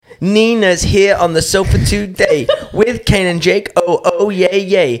Nina's here on the sofa today with Kane and Jake. Oh, yay,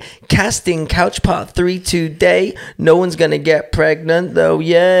 yay. Casting couch part 3 today. No one's gonna get pregnant though,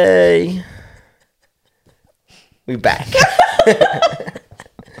 yay. We back.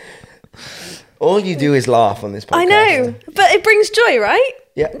 All you do is laugh on this podcast. I know, but it brings joy, right?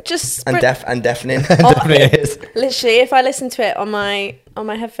 Yeah. Just and deafening. Definitely is. Literally, if I listen to it on my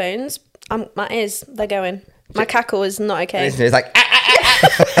headphones, my ears, they're going. My cackle is not okay. It's like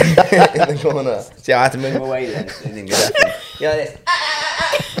in the corner. See, I had to move away then. It didn't get deafened. You know this.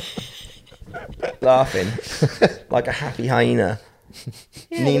 Laughing like a happy hyena.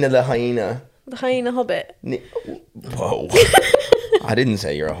 Yeah, Nina the hyena. the hyena hobbit. Whoa. I didn't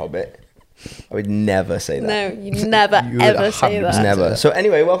say you're a hobbit. I would never say that. No, you never You would ever say 100% that. Never. So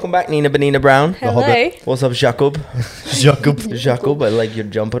anyway, welcome back, Nina Benina Brown. Hello. Hobbit. What's up, Jacob? Jacob. Jacob, I like your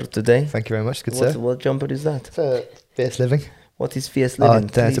jumper today. Thank you very much. Good sir. What jumper is that? It's a Fierce Living. What is Fierce Living?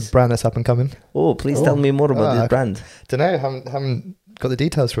 It's a brand that's up and coming. Please tell me more about this brand. Don't know. Haven't got the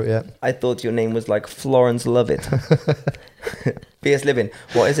details for it yet. I thought your name was like Florence Lovett. Fierce Living.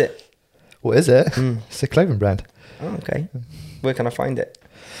 What is it? What is it? It's a clothing brand. Oh, okay. Where can I find it?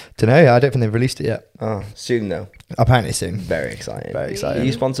 Don't know. I don't think they've released it yet. Oh, soon though. Apparently soon. Very exciting. Very Are excited.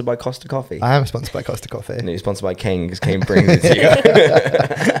 you sponsored by Costa Coffee? I am sponsored by Costa Coffee. No, you're sponsored by Kane because Kane brings it to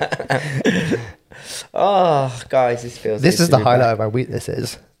you. Oh, guys, this feels. This good is to the be highlight back. of my week. This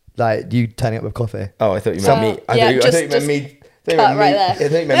is like you turning up with coffee. Oh, I thought you So- meant me. I yeah, thought you just meant me. cut right there. I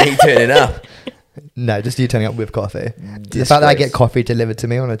thought you meant me turning up. No, just you turning up with coffee. The Disgrace. fact that I get coffee delivered to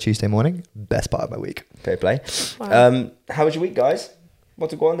me on a Tuesday morning, best part of my week. Fair play. Wow. How was your week, guys? What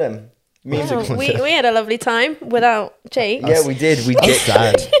to go on then? Oh, we had a lovely time without Jake. Yeah, we did. We That's did.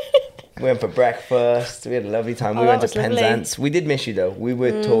 sad. We went for breakfast. We had a lovely time. Oh, We that went to was lovely. Penzance. We did miss you though. We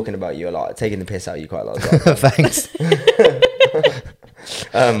were talking about you a lot, taking the piss out of you quite a lot as well. Thanks.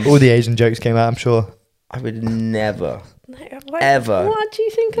 All the Asian jokes came out, I'm sure. I would never What, Ever What do you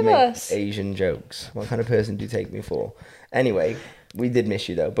think of make us? Asian jokes. What kind of person do you take me for? Anyway, we did miss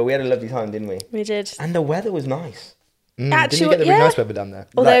you though, but we had a lovely time, didn't we? We did. And the weather was nice. Didn't Actually, you get the yeah. really nice weather down there?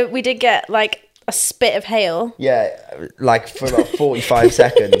 Although we did get like a spit of hail. Yeah, like for about 45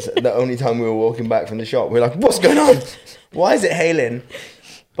 seconds, the only time we were walking back from the shop, we were like, what's going on? Why is it hailing?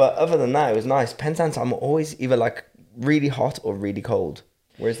 But other than that, it was nice. Penzance, I'm always either like really hot or really cold.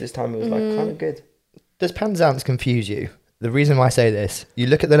 Whereas this time it was like kind of good. Does Penzance confuse you? The reason why I say this, you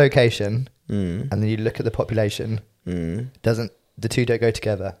look at the location and then you look at the population. Doesn't the two don't go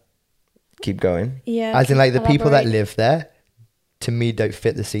together? Keep going. Yeah. As in, like, the people that elaborate. live there, to me, don't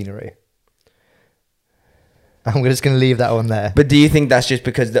fit the scenery. I'm just going to leave that on there. But do you think that's just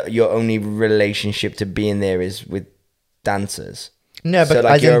because your only relationship to being there is with dancers? No, So, but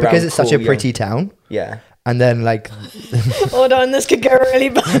like, as you're in, because around it's such a cool pretty town, Yeah. and then like, Hold on, this could go really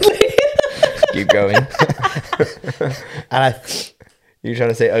badly. Keep going. and You're trying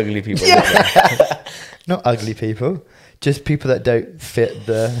to say ugly people. not ugly people, just people that don't fit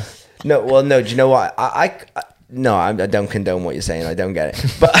the. No, well, no. Do you know what? I don't condone what you're saying. I don't get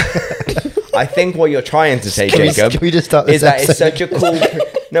it. But I think what you're trying to say, Can we- Jacob, can we just start this is that it's episode? such a cool.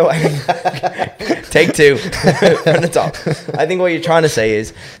 No, take two from the top. I think what you're trying to say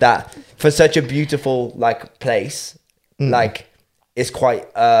is that for such a beautiful like place, like it's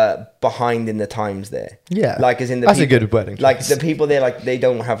quite behind in the times there. Yeah, like as in the that's a people, good wording. Like the people there, like they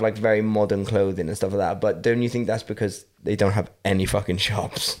don't have like very modern clothing and stuff like that. But don't you think that's because they don't have any fucking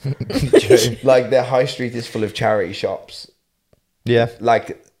shops? Like their high street is full of charity shops. Yeah, Like,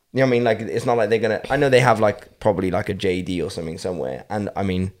 you know what I mean? Like, it's not like they're gonna. I know they have like probably like a JD or something somewhere, and I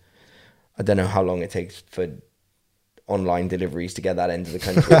mean, I don't know how long it takes for online deliveries to get that into the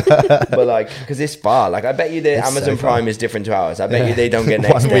country, but like, because it's far. Like, I bet you the It's Amazon so far. Prime is different to ours. I bet you they don't get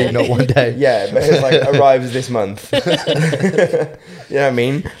next one week. week, not one day. Yeah, but it's like arrives this month. You know what I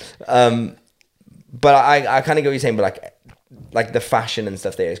mean? But I kind of get what you're saying, but like the fashion and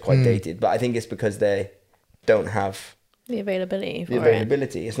stuff there is quite dated. But I think it's because they don't have The availability for the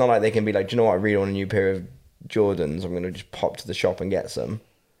availability. It's not like they can be like, do you know what? I really want a new pair of Jordans. I'm going to just pop to the shop and get some,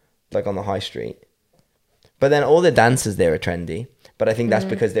 like on the high street. But then all the dancers there are trendy. But I think that's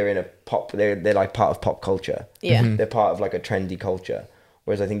because they're in a pop. They're like part of pop culture. Yeah. They're part of like a trendy culture.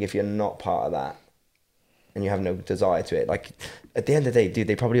 Whereas I think if you're not part of that and you have no desire to it, like at the end of the day, dude,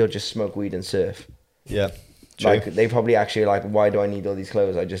 they probably all just smoke weed and surf. yeah. True. Like they probably actually like, why do I need all these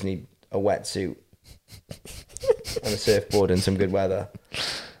clothes? I just need a wetsuit and a surfboard and some good weather.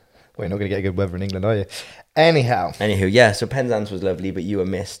 Well, you're not going to get good weather in England, are you? Anyhow, Anywho, yeah, so Penzance was lovely, but you were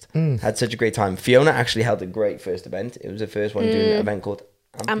missed. Had such a great time. Fiona actually held a great first event. It was the first one doing an event called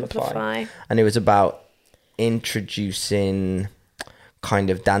Amplify. Amplify. And it was about introducing kind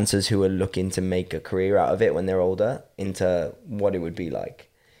of dancers who are looking to make a career out of it when they're older into what it would be like.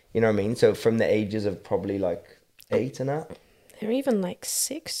 You know what I mean? So from the ages of probably like 8 and up. They're even like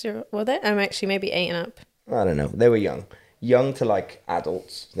 6 or were they? I'm actually maybe 8 and up. I don't know. They were young to like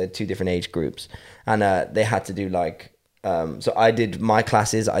adults. They're 2 different age groups, and they had to do like. So I did my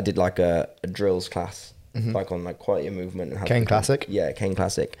classes. I did like a drills class, like on like quality of movement. And how Kane to- Classic? Yeah, Kane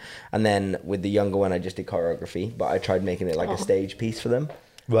Classic. And then with the younger one, I just did choreography, but I tried making it like a stage piece for them.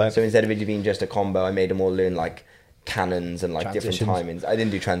 Right. So instead of it being just a combo, I made them all learn like cannons and like different Transitions. timings. I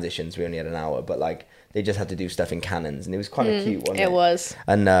didn't do transitions. We only had an hour, but like they just had to do stuff in cannons, and it was quite a cute one. It was.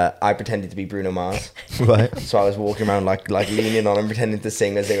 And I pretended to be Bruno Mars. Right. So I was walking around like leaning on and pretending to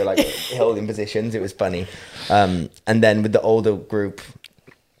sing as they were like holding positions. It was funny. And then with the older group,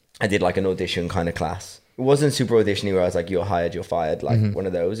 I did like an audition kind of class. It wasn't super audition-y where I was like, you're hired, you're fired, like one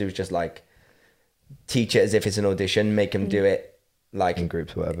of those. It was just like teach it as if it's an audition, make them do it like In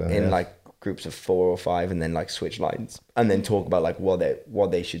groups, whatever. in yeah. like groups of 4 or 5, and then like switch lines and then talk about like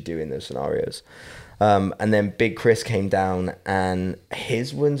what they should do in those scenarios. And then Big Chris came down, and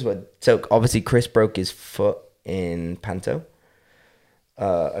his ones were so obviously Chris broke his foot in Panto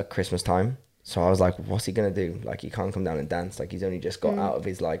at Christmas time. So I was like, what's he gonna do? Like, he can't come down and dance. Like, he's only just got out of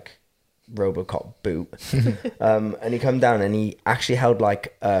his like Robocop boot. And he come down and he actually held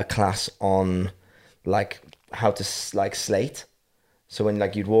like a class on like how to like slate. So when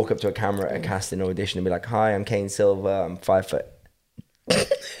like you'd walk up to a camera at a casting audition and be like, hi, I'm Kane Silver, I'm 5'8".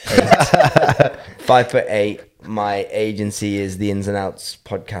 5'8". My agency is the Ins and Outs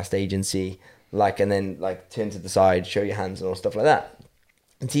podcast agency. Like, and then like turn to the side, show your hands and all stuff like that.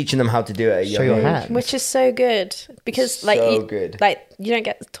 And teaching them how to do it at a Show young your age. hands. Which is so good because like So you, good. like you don't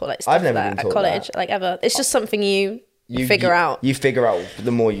get taught like stuff I've never like been that at taught college that. like ever. It's just something you figure out. You figure out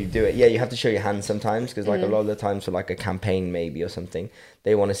the more you do it. Yeah, you have to show your hands sometimes because like a lot of the times for like a campaign maybe or something,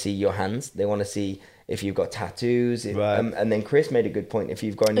 they want to see your hands. They want to see if you've got tattoos. Right. And then Chris made a good point. If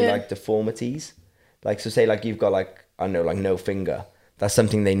you've got any like deformities, like so say like you've got like, I don't know, like no finger. That's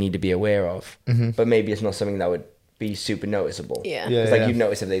something they need to be aware of. But maybe it's not something that would be super noticeable. Yeah. Yeah. It's like you'd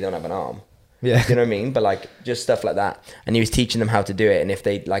notice if they don't have an arm. Yeah. You know what I mean? But like just stuff like that. And he was teaching them how to do it. And if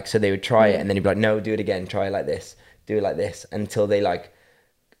they like, so they would try it and then he'd be like, no, do it again. Try it like this. Do it like this until they like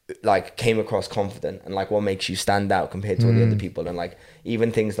came across confident and like what makes you stand out compared to all the other people. And like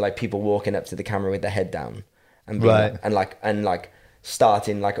even things like people walking up to the camera with their head down and being Right. and like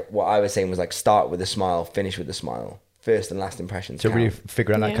starting like what I was saying was like start with a smile, finish with a smile. First and last impressions. To count. really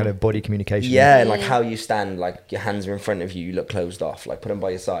figure out that Yeah. kind of body communication. Yeah, and like how you stand, like your hands are in front of you, you look closed off, like put them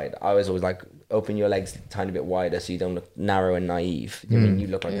by your side. I was always like, open your legs a tiny bit wider so you don't look narrow and naive. I mean, you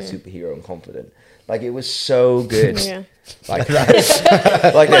look like a superhero and confident. Like, it was so good. Yeah. Like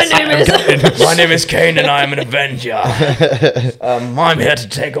that. Like My this. name is My name is Kane and I am an Avenger. I'm here to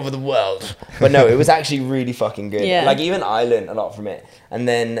take over the world. But no, it was actually really fucking good. Yeah. Like, even I learned a lot from it. And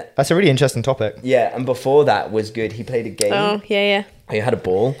then, That's a really interesting topic. yeah, and before that was good. He played a game. Oh yeah. He had a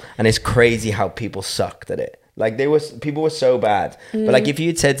ball, and it's crazy how people sucked at it. Like people were so bad. But like if you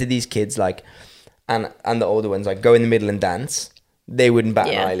had said to these kids like, and the older ones like go in the middle and dance, they wouldn't bat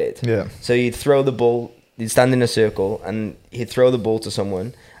Yeah. an eyelid. Yeah. So you'd throw the ball, you'd stand in a circle, and he'd throw the ball to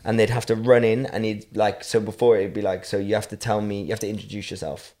someone, and they'd have to run in, and he'd like so before it'd be like so you have to tell me, you have to introduce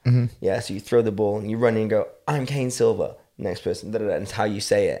yourself. Yeah. So you throw the ball and you run in and go, I'm Kane Silver. Next person, da, da, da, and it's how you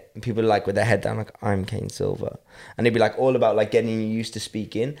say it. And people are like with their head down, like, I'm Kane Silver. And it'd be like all about like getting you used to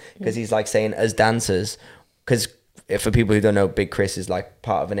speaking because he's like saying as dancers, because for people who don't know, Big Chris is like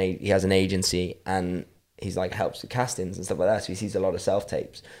part of he has an agency and he's like helps with castings and stuff like that. So he sees a lot of self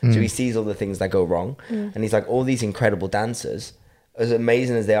tapes. So he sees all the things that go wrong. And he's like, all these incredible dancers, as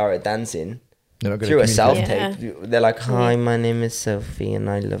amazing as they are at dancing, They're not good through at a self communicating. tape, they're like, hi, my name is Sophie and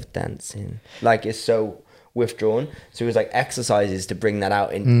I love dancing. Like it's so withdrawn. So it was like exercises to bring that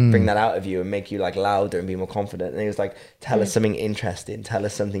out bring that out of you and make you like louder and be more confident. And he was like, tell us something interesting, tell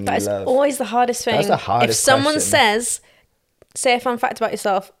us something That you is love. always the hardest thing. That's the hardest if someone question. says, say a fun fact about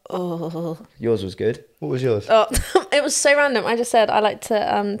yourself. Oh, Yours was good. What was yours? it was so random. I just said I like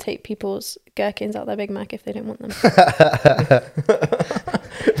to take people's gherkins out their Big Mac if they don't want them.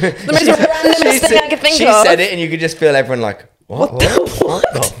 The most randomest thing I could think she of. said it and you could just feel everyone like, what? Oh,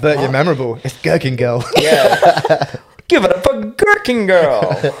 Bert, you're memorable. It's Gherkin Girl. Yeah. Give it up for Gherkin Girl.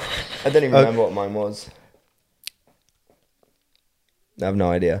 I don't even remember what mine was. I have no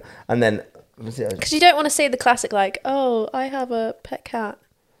idea. And then, was it? Because you don't want to say the classic like, oh, I have a pet cat.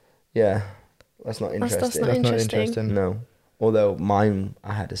 Yeah, that's not That's interesting. not That's not Interesting. interesting. No. Although mine,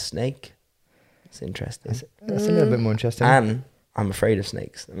 I had a snake. It's interesting. That's a little bit more interesting. And I'm afraid of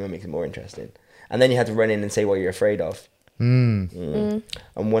snakes. And that makes it more interesting. And then you had to run in and say what you're afraid of.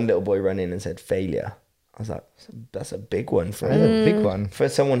 And one little boy ran in and said failure. I was like, that's a big one for That's a big one. for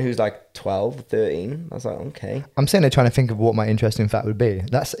someone who's like 12, 13. I was like, okay. I'm sitting there trying to think of what my interesting fact would be.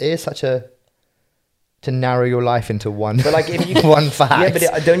 It is such a to narrow your life into one. But like if you one fact.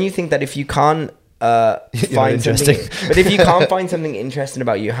 Yeah, but don't you think that if you can't find interesting. something, but if you can't find something interesting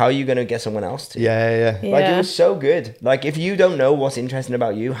about you, how are you going to get someone else to? Yeah. Like it Yeah. was so good. Like if you don't know what's interesting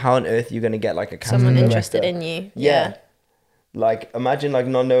about you, how on earth are you going to get like a casting Someone director? interested in you. Yeah. Like imagine like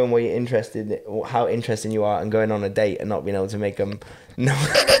not knowing what you're interested in, or how interesting you are, and going on a date and not being able to make them know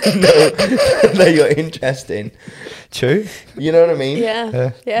that you're interesting. True. You know what I mean?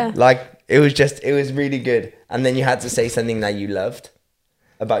 Yeah. Yeah. Like it was really good. And then you had to say something that you loved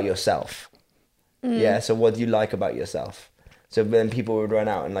about yourself. Yeah. So what do you like about yourself? So then people would run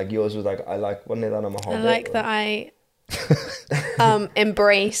out and like yours was like, I like one that I'm a hobbit. I like that I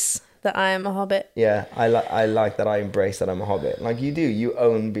embrace that I am a hobbit. Yeah, I like that I embrace that I'm a hobbit. Like you do, you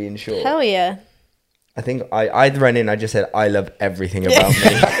own being short. Hell yeah. I think I'd run in, I just said, I love everything about me.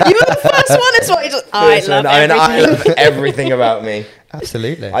 You were the first one, is what you just. I First love one, I everything. love everything about me.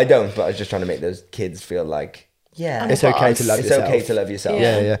 Absolutely. I don't, but I was just trying to make those kids feel like, yeah, It's okay to love it's yourself. okay to love yourself.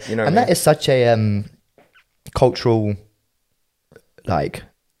 Yeah. Yeah. You know what And I mean? that is such a cultural, like,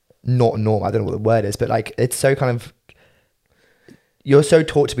 not norm. I don't know what the word is, but like, it's so kind of, you're so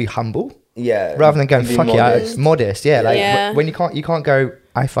taught to be humble Yeah. rather than going, be fuck modest. it, modest. Yeah. Like, Yeah. when you can't go,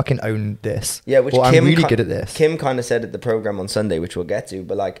 I fucking own this. Yeah, which or Kim I'm really ki- good at this. Kim kind of said at the program on Sunday, which we'll get to,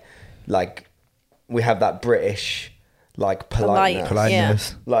 but like we have that British like politeness.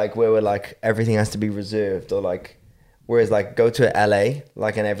 Politeness. Like where we're like everything has to be reserved, or like whereas like go to LA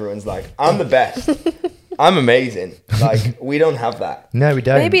like and everyone's like I'm the best. I'm amazing. Like we don't have that. No, we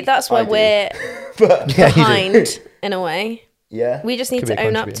don't. Maybe that's I where do. we're But Yeah, you do. behind in a way. yeah. We just need Could be to a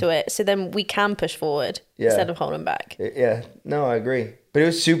own up contributor. to it so then we can push forward Yeah. instead of holding back. Yeah, no, I agree. But it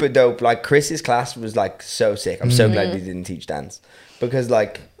was super dope. Like Chris's class was like so sick. I'm so glad he didn't teach dance, because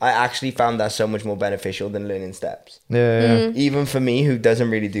like I actually found that so much more beneficial than learning steps. Yeah. Even for me, who doesn't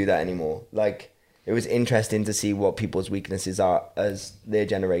really do that anymore. Like it was interesting to see what people's weaknesses are as their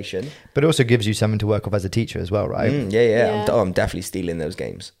generation. But it also gives you something to work off as a teacher as well, right? Yeah. Yeah. I'm definitely stealing those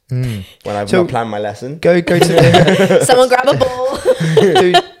games when I So- plan my lesson. Go to the, Someone grab a ball.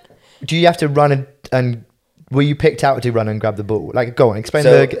 so, do you have to run and were you picked out to run and grab the ball? Like, go on, explain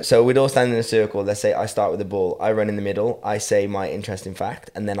the. So we'd all stand in a circle. Let's say I start with the ball. I run in the middle. I say my interesting fact,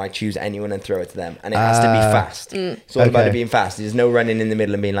 and then I choose anyone and throw it to them. And it has to be fast. It's all about Okay. it being fast. There's no running in the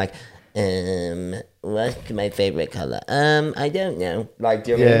middle and being like, what's my favorite color? I don't know. Like,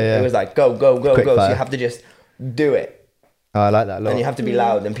 do you know what I mean? Yeah. It was like go, go, go, Quick go. So fire. you have to just do it, Oh, I like that a lot. and you have to be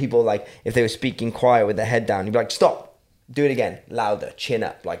loud. And people like if they were speaking quiet with their head down, you'd be like, stop, do it again, louder, chin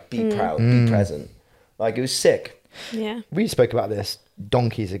up, like be proud, be present. Like it was sick. Yeah. We spoke about this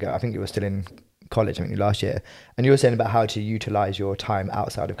donkeys ago. I think you were still in college, I think last year. And you were saying about how to utilize your time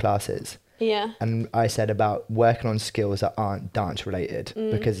outside of classes. Yeah. And I said about working on skills that aren't dance related,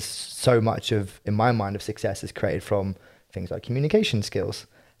 because so much of, in my mind, of success is created from things like communication skills.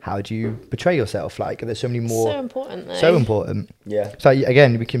 How do you portray yourself? Like, there's so many more. So important though. So important. Yeah. So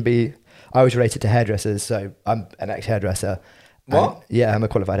again, we can be. I was related to hairdressers, so I'm an ex-hairdresser. What? And, yeah, I'm a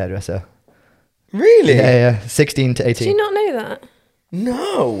qualified hairdresser. Really? Yeah, 16 to Did 18. you not know that?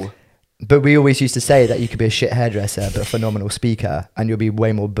 No. But we always used to say that you could be a shit hairdresser but a phenomenal speaker, and you'll be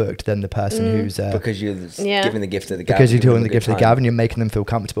way more booked than the person who's Because you're Yeah. giving the gift of the gab. because you're giving doing them the a gift of the good time. gab and you're making them feel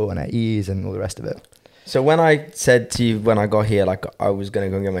comfortable and at ease and all the rest of it. So when I said to you when I got here, like I was gonna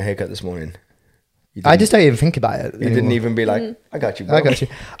go and get my haircut this morning, you I just don't even think about it. you didn't anymore. even be like, I got you. Bro. I got you.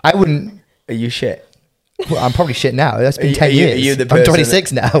 I wouldn't. Are you shit? Well, I'm probably shit now. That's Are been you- 10 are you- years. Are you the I'm person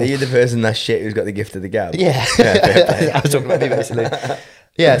 26 now. Are you the person that's shit who's got the gift of the gab? Yeah. fair play. I was talking about me basically.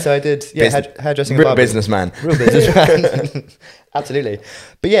 Yeah, so I did hairdressing. and Real barbering. businessman. Real businessman. Absolutely.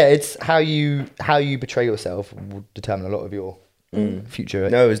 But yeah, it's how you portray yourself will determine a lot of your future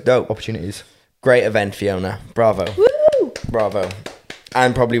No, it was dope. opportunities. Great event, Fiona. Bravo. Woo! Bravo.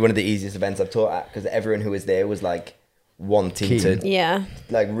 And probably one of the easiest events I've taught at, because everyone who was there was like wanting Keen. to, Yeah.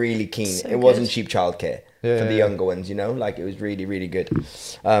 like really keen. So it wasn't good. cheap childcare Yeah, for the yeah. younger ones, you know, like it was really, really good.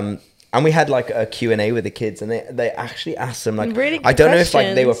 And we had like a Q&A with the kids, and they actually asked them like, Really good I don't know if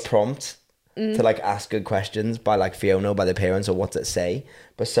like they were questions. prompt to like ask good questions by like Fiona, by their parents, or what to say,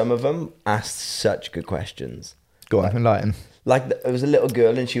 but some of them asked such good questions. Go on, enlighten. Like there was a little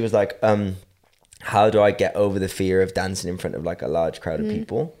girl, and she was like, how do I get over the fear of dancing in front of like a large crowd of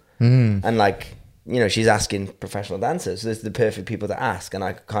people? And like, you know, she's asking professional dancers, so there's the perfect people to ask. And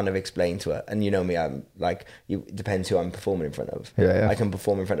I kind of explained to her, and you know me, I'm like, it depends who I'm performing in front of. Yeah, yeah. I can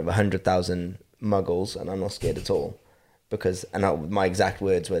perform in front of 100,000 muggles and I'm not scared at all. because, my exact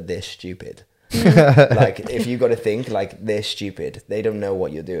words were, "They're stupid." Like, if you got to think, like, they're stupid. They don't know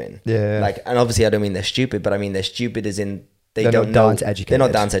what you're doing. Yeah. Like, and obviously I don't mean they're stupid, but I mean they're stupid as in They're don't not know. dance educated. They're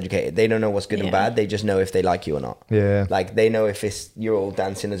not dance educated. They don't know what's good and Yeah. bad. They just know if they like you or not. Yeah. Like, they know if you're all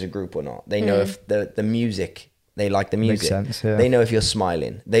dancing as a group or not. They know if the music, they like the Makes music. sense, yeah. They know if you're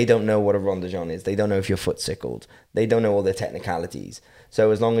smiling. They don't know what a rondajon is. They don't know if your foot's sickled. They don't know all the technicalities.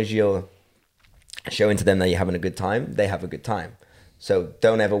 So as long as you're showing to them that you're having a good time, they have a good time. So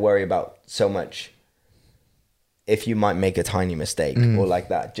don't ever worry about so much if you might make a tiny mistake or like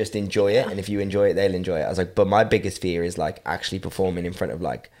that. Just enjoy it. And if you enjoy it, they'll enjoy it. I was like, but my biggest fear is like actually performing in front of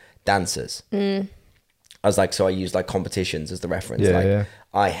like dancers. I was like, so I use like competitions as the reference. Yeah, like, yeah.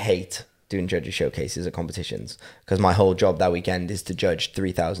 I hate doing judges showcases at competitions because my whole job that weekend is to judge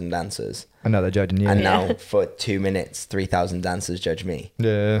 3,000 dancers. Another judging you. And now for 2 minutes, 3,000 dancers judge me.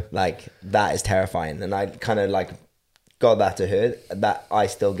 Yeah. Like, that is terrifying. And I kind of like got that to her, that I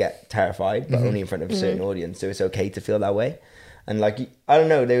still get terrified, but only in front of a certain audience. So it's okay to feel that way. And like, I don't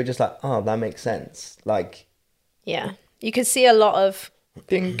know, they were just like, oh, that makes sense. Like, Yeah. You could see a lot of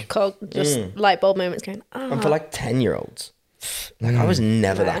Think. just light bulb moments going, and for like 10-year-olds, like I was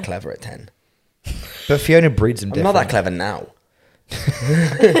never that clever at 10. But Fiona breeds them I'm different. not that clever now.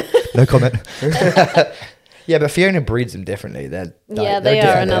 No comment. Yeah, but Fiona breeds them differently. Yeah, they're they are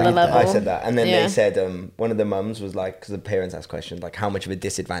different. another level. I said that. And then Yeah. they said, one of the mums was like, because the parents asked questions, like, how much of a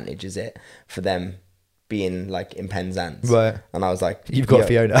disadvantage is it for them being like in Penzance? Right. And I was like, You've got yeah.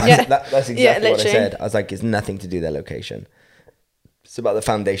 Fiona. Yeah. That's exactly Yeah, what I literally. said. I was like, it's nothing to do with their location. It's about the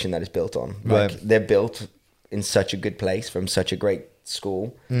foundation that it's built on. Like, Right. they're built in such a good place from such a great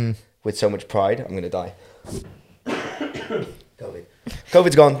school with so much pride. I'm going to die.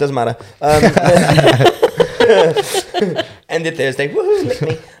 COVID's gone, doesn't matter. Ended Thursday, woohoo, lick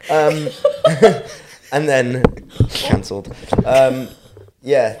me. And then cancelled.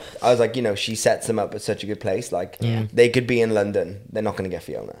 Yeah, I was like, you know, she sets them up at such a good place. Like, they could be in London, they're not going to get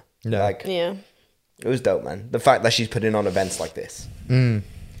Fiona. No. Like, Yeah. it was dope, man. The fact that she's putting on events like this, it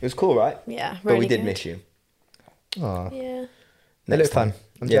was cool, right? Yeah. But we really did good. miss you. Aw. Yeah. They Next look fun. time.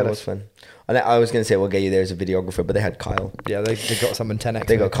 I'm Yeah, it jealous. was fun. And I was going to say we'll get you there as a videographer, but they had Kyle. Yeah, they got someone 10x.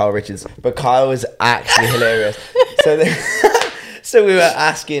 They got Kyle Richards, but Kyle was actually hilarious. So we were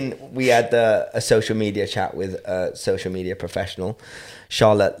asking. We had a social media chat with a social media professional,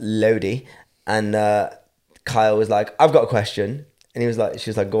 Charlotte Lodi, and Kyle was like, "I've got a question," and she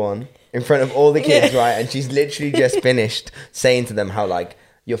was like, "Go on," in front of all the kids, right? And she's literally just finished saying to them how like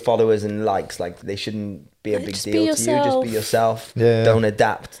your followers and likes, like they shouldn't be a big Just be deal to you. Just yourself. be yourself. Yeah. Don't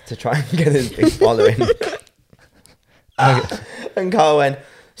adapt to try and get a big following. And Carl went,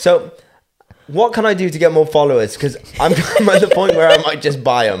 so what can I do to get more followers? Because I'm at the point where I might just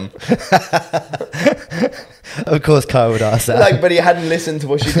buy them. Of course, Kyle would ask that. Like, but he hadn't listened to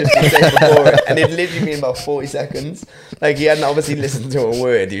what she just been saying before, and it literally been about 40 seconds. Like, he hadn't obviously listened to a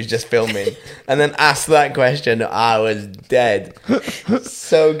word. He was just filming, and then asked that question. I was dead.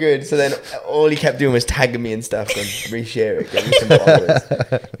 So good. So then all he kept doing was tagging me and stuff and reshare it, get me some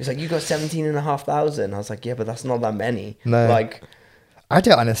followers. He was like, "You got 17,500." I was like, "Yeah, but that's not that many." No. Like, I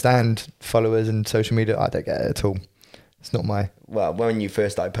don't understand followers and social media. I don't get it at all. It's not my... well, when you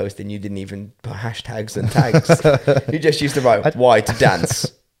first started posting, you didn't even put hashtags and tags. You just used to write "why to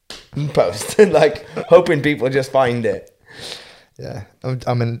dance" and post, like hoping people just find it. Yeah,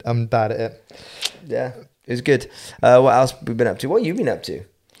 I'm bad at it. Yeah, it was good. What else have we been up to? What have you been up to?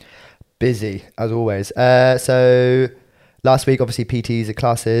 Busy, as always. So last week, obviously, PTs at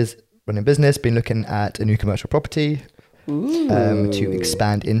classes, running business, been looking at a new commercial property to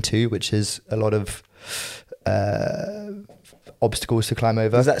expand into, which is a lot of obstacles to climb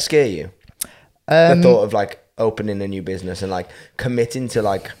over. Does that scare you? The thought of like opening a new business and like committing to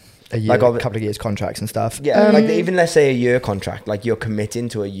like a year, like a couple of years contracts and stuff. yeah, like even let's say a year contract, like you're committing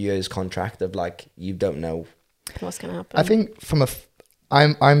to a year's contract of like you don't know. What's going to happen? I think from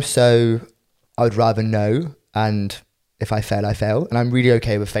I'm so, I would rather know, and if I fail, I fail, and I'm really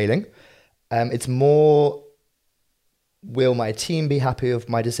okay with failing. It's more, will my team be happy with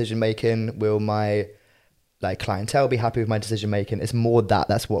my decision making? Will my like clientele be happy with my decision making? It's more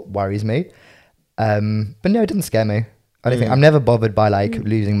that's what worries me. But no, it doesn't scare me. I don't think I'm never bothered by like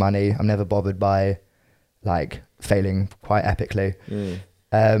losing money. I'm never bothered by like failing quite epically.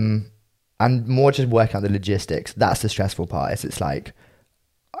 And more just working out the logistics. That's the stressful part. It's like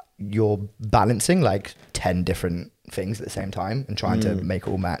you're balancing like 10 different things at the same time and trying to make it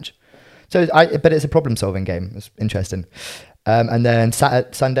all match. So but it's a problem solving game. It's interesting. And then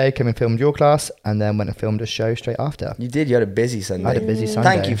Sunday came and filmed your class, and then went and filmed a show straight after. You did. You had a busy Sunday. I had a busy Sunday.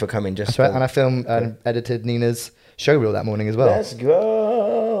 Thank you for coming. Just That's right. And I filmed and edited Nina's show reel that morning as well. Let's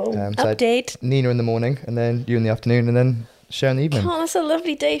go. So I had Update. Nina in the morning, and then you in the afternoon, and then show in the evening. Oh, that's a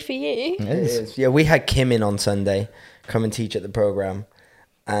lovely day for you. It It is. is. Yeah, we had Kim in on Sunday, come and teach at the program,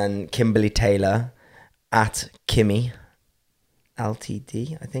 and Kimberly Taylor at Kimmy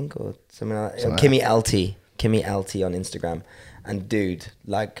LTD, I think, or something like that. Something like Kimmy LT on Instagram, and dude,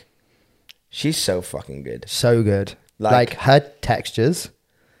 like, she's so fucking good. So good. Like- Like her textures.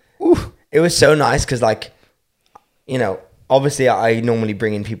 Ooh. It was so nice because, like, you know, obviously I normally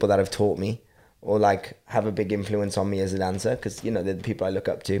bring in people that have taught me or like have a big influence on me as a dancer because, you know, they're the people I look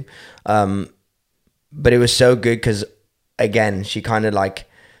up to. But it was so good because, again, she kind of like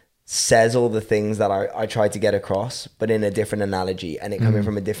says all the things that I try to get across, but in a different analogy, and it coming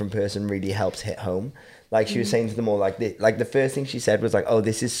from a different person really helps hit home. Like she was saying to them all, like the first thing she said was like, "Oh,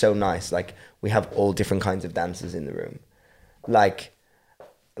 this is so nice. Like we have all different kinds of dancers in the room. Like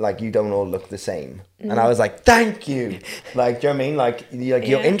you don't all look the same." And I was like, "Thank you." Like, do you know what I mean? Like you're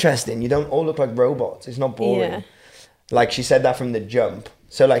Yeah. interesting. You don't all look like robots. It's not boring. Yeah. Like she said that from the jump.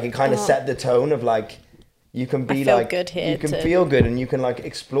 So like it kind of Oh. set the tone of like you can be feel like good here you can to- feel good and you can like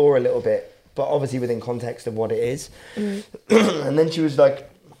explore a little bit, but obviously within context of what it is. And then she was like,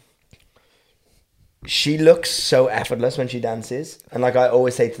 she looks so effortless when she dances, and like I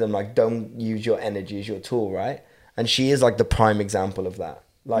always say to them, like, don't use your energy as your tool, right? And she is like the prime example of that.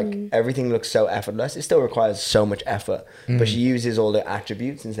 Like everything looks so effortless. It still requires so much effort, but she uses all the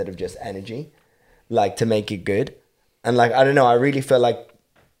attributes instead of just energy, like to make it good. And like I don't know, I really feel like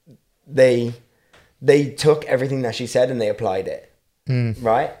they took everything that she said and they applied it,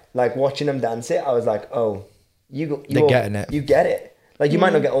 right? Like watching them dance it, I was like, oh, They're getting it. You get it. Like you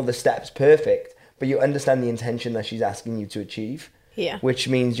might not get all the steps perfect, but you understand the intention that she's asking you to achieve. Yeah. Which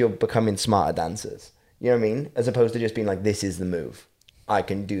means you're becoming smarter dancers. You know what I mean? As opposed to just being like, this is the move. I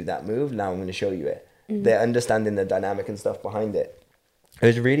can do that move. Now I'm going to show you it. They're understanding the dynamic and stuff behind it. It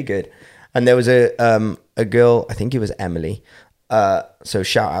was really good. And there was a girl, I think it was Emily. So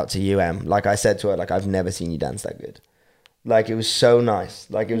shout out to UM. Like I said to her, like, I've never seen you dance that good. Like it was so nice.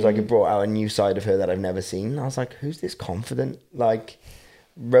 Like it was like it brought out a new side of her that I've never seen. I was like, who's this confident? Like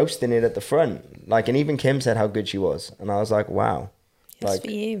roasting it at the front. Like, and even Kim said how good she was. And I was like, wow. That's Like,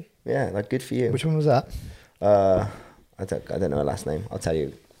 for you. yeah, like good for you. Which one was that? I don't know her last name. I'll tell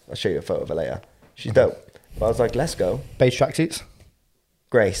you. I'll show you a photo of her later. She's dope. But I was like, let's go. Beige tracksuits?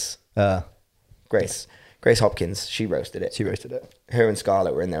 Grace Uh, Hopkins. She roasted it. she roasted it. Her and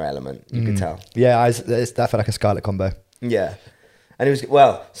Scarlett were in their element. You could tell. Yeah, that felt like a Scarlet combo. Yeah. And it was,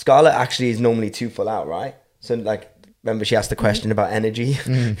 well, Scarlett actually is normally too full out, right? So like, remember she asked the question about energy,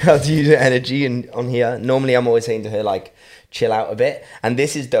 how to use your energy and on here. Normally I'm always saying to her, like, chill out a bit. And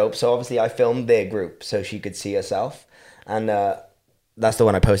this is dope. So obviously I filmed their group so she could see herself. And that's the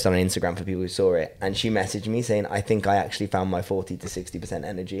one I posted on Instagram for people who saw it. And she messaged me saying, I think I actually found my 40 to 60%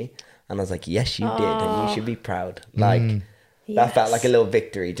 energy. And I was like, yes, you did. And you should be proud. Like, that felt like a little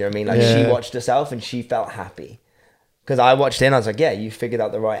victory. Do you know what I mean? Like, Yeah. she watched herself and she felt happy. Because I watched it and I was like, yeah, you figured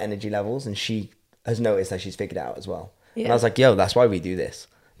out the right energy levels. And she has noticed that she's figured it out as well. And I was like, yo, that's why we do this.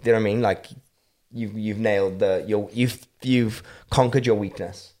 Do you know what I mean? Like, you've nailed you've conquered your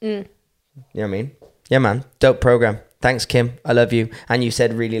weakness. You know what I mean? Yeah, man. Dope program. Thanks, Kim. I love you. And you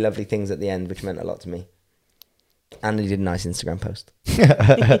said really lovely things at the end, which meant a lot to me. And you did a nice Instagram post.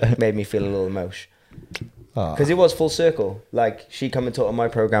 Made me feel a little emotion. Because it was full circle. Like, she come and taught on my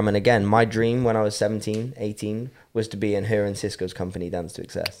program. And again, my dream when I was 17, 18, was to be in her and Cisco's company, Dance to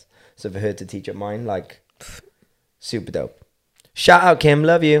Excess. So for her to teach at mine, like, super dope. Shout out, Kim.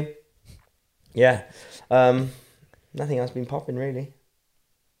 Love you. Yeah. Nothing else been popping, really.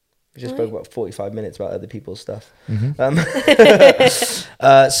 We just spoke about 45 minutes about other people's stuff.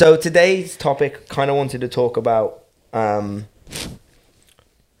 So today's topic, kind of wanted to talk about, forgot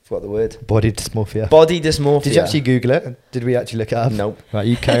the word. Body dysmorphia. Body dysmorphia. Did you actually Google it? Did we actually look it up? Nope. Right,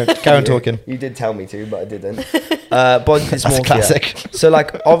 you carry on talking. You did tell me to, but I didn't. Body dysmorphia. That's a classic. So,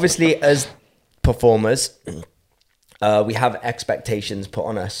 like, obviously, as performers, we have expectations put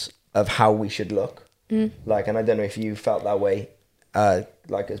on us of how we should look. Like, and I don't know if you felt that way,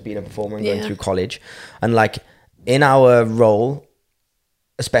 like as being a performer and going through college. And like in our role,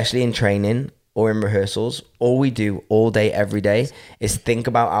 especially in training or in rehearsals, all we do all day, every day is think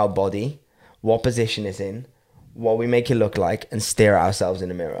about our body, what position it's in, what we make it look like, and stare at ourselves in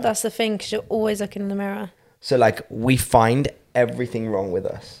the mirror. That's the thing, because you're always looking in the mirror. So like we find everything wrong with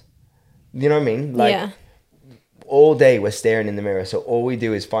us. You know what I mean? Like, yeah. all day we're staring in the mirror, so all we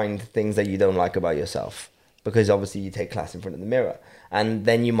do is find things that you don't like about yourself, because obviously you take class in front of the mirror, and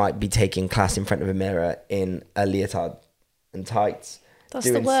then you might be taking class in front of a mirror in a leotard and tights, That's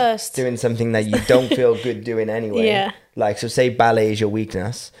the worst. Doing something that you don't feel good doing anyway. Yeah. Like, so say ballet is your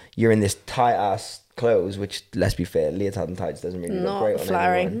weakness. You're in this tight ass clothes, which, let's be fair, leotard and tights doesn't really look great on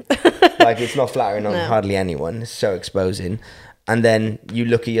flattering. anyone. Like, it's not flattering on No. hardly anyone. It's so exposing. And then you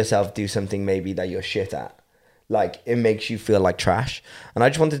look at yourself do something maybe that you're shit at. Like, it makes you feel like trash. And I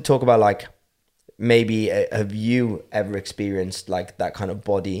just wanted to talk about, like, maybe have you ever experienced like that kind of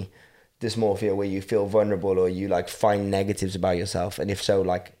body dysmorphia where you feel vulnerable or you like find negatives about yourself, and if so,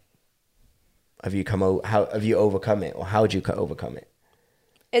 like, have you how have you overcome it, or how would you overcome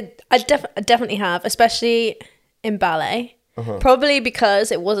it? I definitely have, especially in ballet. Probably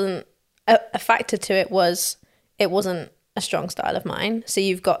because it wasn't a factor to it was it wasn't a strong style of mine. So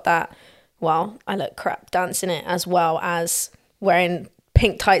you've got that, well, I look crap dancing it, as well as wearing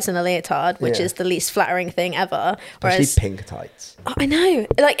pink tights and a leotard, which is the least flattering thing ever. Especially pink tights. Oh, I know.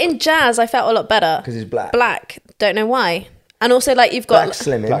 Like in jazz, I felt a lot better. Because it's black. Black. Don't know why. And also, like, you've got... Black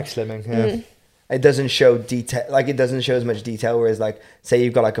slimming. Black slimming, yeah. It doesn't show detail. Like, it doesn't show as much detail. Whereas, like, say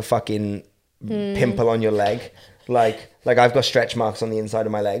you've got like a fucking pimple on your leg. Like I've got stretch marks on the inside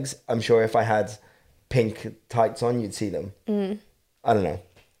of my legs. I'm sure if I had pink tights on, you'd see them. I don't know.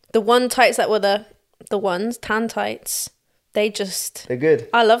 The one tights that were the ones, tan tights, they're good.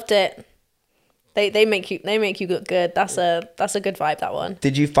 I loved it. They make you look good. That's a good vibe, that one.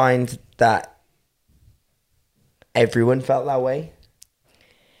 Did you find that everyone felt that way?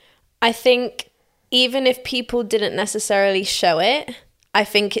 I think even if people didn't necessarily show it, I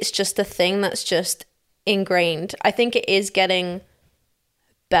think it's just a thing that's just ingrained. I think it is getting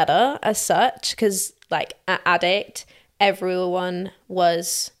better as such, because like at Addict, everyone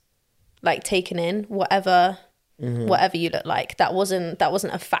was like taken in whatever you look like. That wasn't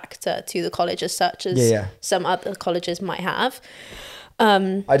a factor to the college as such as some other colleges might have.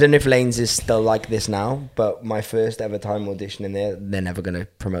 I don't know if Lanes is still like this now, but my first ever time auditioning there, they're never going to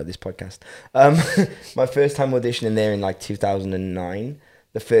promote this podcast. My first time auditioning there in like 2009,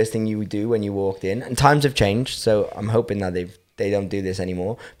 the first thing you would do when you walked in, and times have changed, so I'm hoping that they don't do this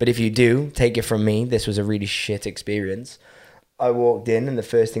anymore. But if you do, take it from me, this was a really shit experience. I walked in and the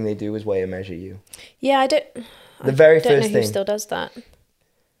first thing they do is weigh and measure you. Yeah, I don't The very know first who thing. still does that.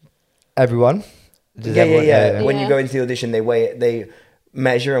 Everyone? Yeah. When you go into the audition, they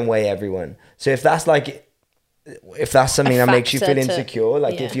measure and weigh everyone. So if that's something that makes you feel insecure,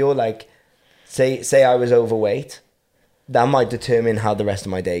 if you're like, say I was overweight, that might determine how the rest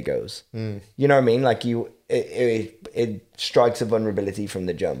of my day goes. You know what I mean? Like it strikes a vulnerability from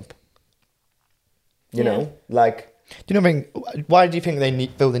the jump. You know, like. Do you know what I mean? Why do you think they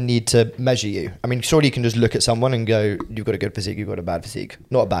feel the need to measure you? I mean, surely you can just look at someone and go, "You've got a good physique, you've got a bad physique."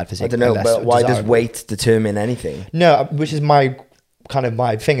 Not a bad physique. I don't know, but why does weight determine anything? No, which is my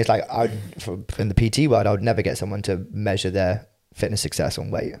thing. Is like, in the PT world, I would never get someone to measure their fitness success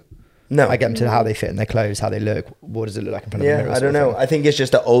on weight. No, I get them to how they fit in their clothes, how they look. What does it look like in front of the mirror? Yeah, I don't know. I think it's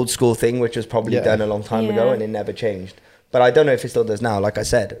just an old school thing, which was probably done a long time ago, and it never changed. But I don't know if it still does now. Like I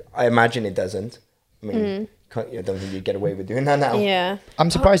said, I imagine it doesn't. I mean, I don't think you'd get away with doing that now. Yeah.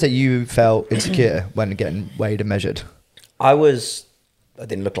 I'm surprised that you felt insecure when getting weighed and measured. I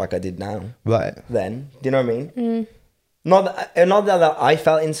didn't look like I did now. Right. Then, do you know what I mean? Not that I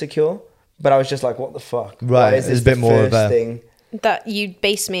felt insecure, but I was just like, what the fuck? Right. It's a bit more of a thing that you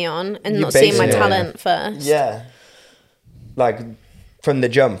base me on and You not seeing my base it, talent first. Yeah. Like from the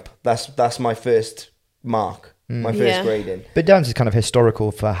jump, that's my first mark, my first grading. But dance is kind of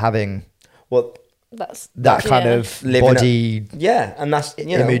historical for having That's that kind of Living body. and that's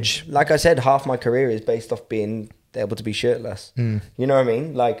image. Like I said, half my career is based off being able to be shirtless. You know what I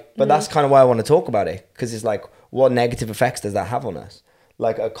mean? Like, but that's kind of why I want to talk about it, because it's like, what negative effects does that have on us?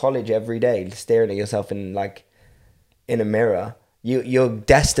 Like at college every day, staring at yourself in a mirror, you're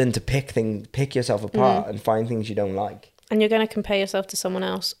destined to pick yourself apart and find things you don't like. And you're going to compare yourself to someone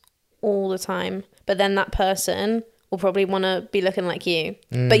else all the time, but then that person will probably want to be looking like you,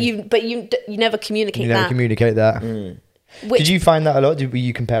 but you never communicate that. Did you find that a lot? Were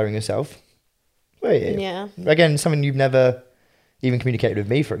you comparing yourself? Were you? Yeah. Again, something you've never even communicated with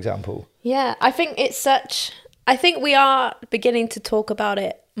me, for example. Yeah, I think I think we are beginning to talk about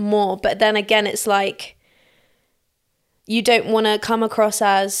it more, but then again, it's like, you don't want to come across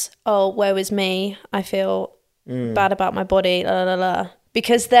as, oh, woe is me, I feel bad about my body, la la la.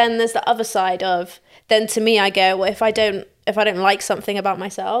 Because then there's the other side of, then to me I go, well, if I don't like something about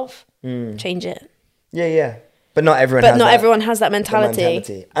myself, change it. Yeah. But not everyone has that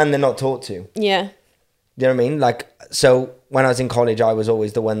mentality. And they're not taught to. Yeah. Do you know what I mean? Like, so when I was in college, I was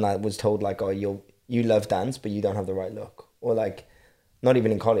always the one that was told like, oh, you love dance, but you don't have the right look. Or like, not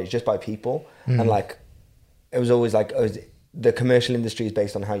even in college, just by people. And like, it was always like, oh, the commercial industry is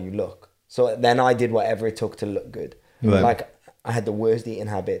based on how you look. So then I did whatever it took to look good. Right. Like I had the worst eating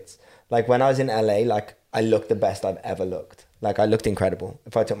habits. Like when I was in LA, like I looked the best I've ever looked. Like I looked incredible.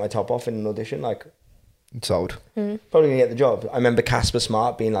 If I took my top off in an audition, like Sold. probably gonna get the job. I remember Casper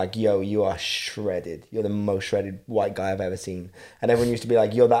Smart being like, "Yo, you are shredded. You're the most shredded white guy I've ever seen." And everyone used to be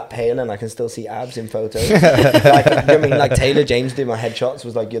like, "You're that pale, and I can still see abs in photos." Like, you know what I mean? Like Taylor James did my headshots.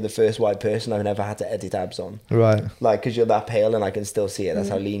 Was like, "You're the first white person I've never had to edit abs on." Right. Like, because you're that pale, and I can still see it. That's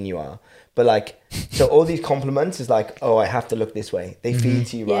how lean you are. But like, so all these compliments is like, "Oh, I have to look this way." They feed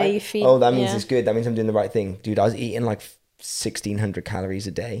to you, Yeah, right? you feed- Oh, that means yeah. it's good. That means I'm doing the right thing, dude. I was eating like 1,600 calories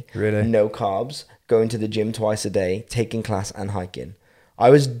a day. Really? No carbs. Going to the gym twice a day, taking class and hiking. I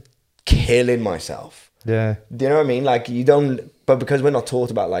was killing myself. Yeah. Do you know what I mean? Like you don't, but because we're not taught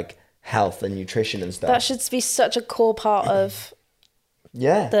about like health and nutrition and stuff. That should be such a core part of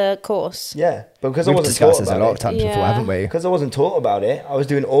yeah. the course. Yeah. But because I We've wasn't discussed taught this a about lot it. of times before, Yeah. haven't we? Because I wasn't taught about it, I was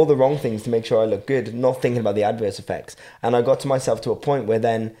doing all the wrong things to make sure I look good, not thinking about the adverse effects. And I got to myself to a point where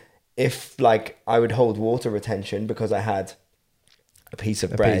then, if like I would hold water retention because I had a piece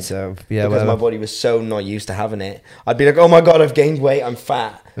of bread, piece of- yeah, because my whatever. body was so not used to having it, I'd be like, "Oh my god, I've gained weight, I'm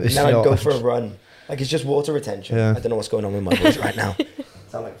fat." And It's then I'd not. go for a run. Like it's just water retention. Yeah. I don't know what's going on with my voice right now.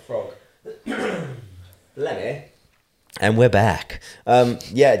 Sound like a frog. Lenny. And we're back. Yeah,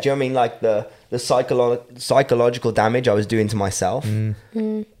 do you know what I mean? Like the psychological damage I was doing to myself,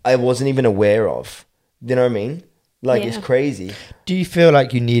 I wasn't even aware of. Do you know what I mean? Like it's Yeah. crazy. Do you feel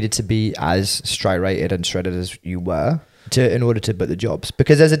like you needed to be as striated and shredded as you were in order to book the jobs?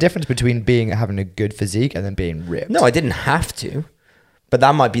 Because there's a difference between having a good physique and then being ripped. No, I didn't have to, but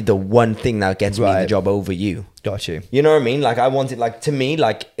that might be the one thing that gets me the Right. job over you. Got you. You know what I mean? Like I wanted, like to me,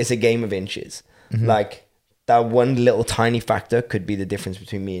 like it's a game of inches. Like that one little tiny factor could be the difference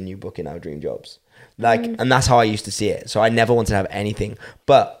between me and you booking our dream jobs. Like, and that's how I used to see it. So I never wanted to have anything.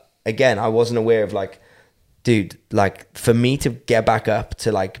 But again, I wasn't aware of like, dude, like for me to get back up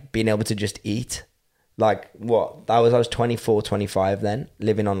to like being able to just eat, like what I was 24, 25 then,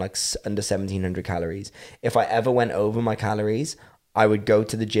 living on like under 1,700 calories. If I ever went over my calories, I would go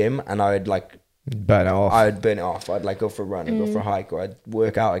to the gym and I would like Burn it off. I would burn it off. I'd like go for a run and go for a hike, or I'd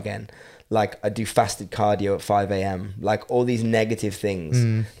work out again. Like I'd do fasted cardio at 5 a.m. Like all these negative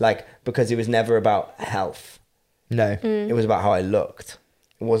things. Like because it was never about health. No. It was about how I looked.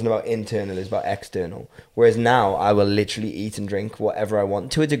 It wasn't about internal, it was about external. Whereas now I will literally eat and drink whatever I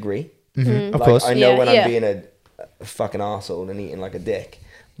want to a degree. Of Like, course. I know Yeah, when yeah. I'm being a fucking arsehole and eating like a dick.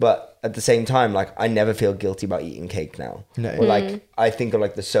 But at the same time, like I never feel guilty about eating cake now. No. Or like I think of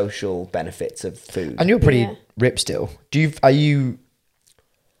like the social benefits of food. And you're pretty Yeah. ripped still. Are you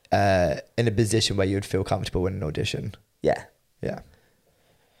in a position where you'd feel comfortable in an audition? Yeah. Yeah.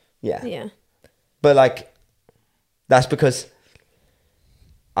 Yeah. Yeah. But like that's because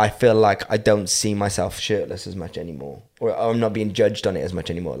I feel like I don't see myself shirtless as much anymore, or I'm not being judged on it as much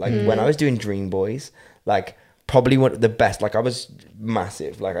anymore. Like when I was doing Dream Boys, like probably one of the best, like I was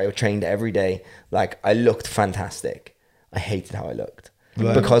massive, like I trained every day, like I looked fantastic. I hated how I looked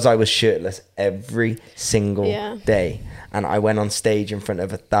Right. because I was shirtless every single Yeah. day, and I went on stage in front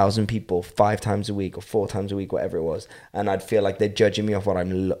of 1,000 people 5 times a week or 4 times a week, whatever it was, and I'd feel like they're judging me off what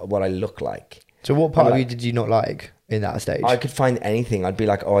I look like. So what part I'm of you like- did you not like in that stage? I could find anything. I'd be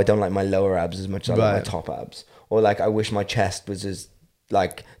like, oh, I don't like my lower abs as much as I like my Right. top abs. Or like, I wish my chest was as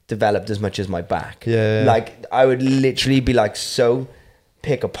like developed as much as my back. Yeah. Like I would literally be like so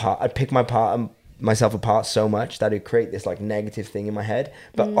I'd pick myself apart so much that it'd create this like negative thing in my head.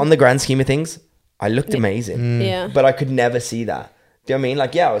 But on the grand scheme of things, I looked amazing. Yeah. But I could never see that. Do you know what I mean?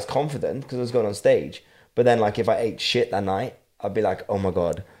 Like, yeah, I was confident because I was going on stage. But then like if I ate shit that night, I'd be like, oh my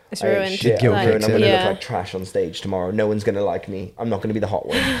God. It's I ate ruined. shit. Guilt I'm going to victim. look Yeah. like trash on stage tomorrow. No one's going to like me. I'm not going to be the hot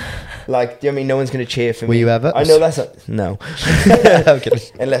one. Like, do you know what I mean? No one's going to cheer for me. Were you ever? I know that's no. Okay.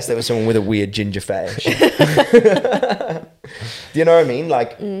 Unless there was someone with a weird ginger fetish. Do you know what I mean?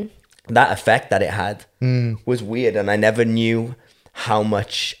 Like that effect that it had was weird, and I never knew how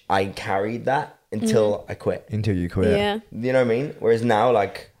much I carried that until I quit. Until you quit. Yeah. You know what I mean? Whereas now,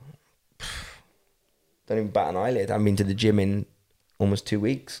 like, don't even bat an eyelid. I've been to the gym in almost 2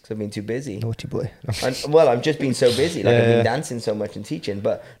 weeks because I've been too busy. Naughty boy. Well, I've just been so busy. Like, I've Yeah. been dancing so much and teaching.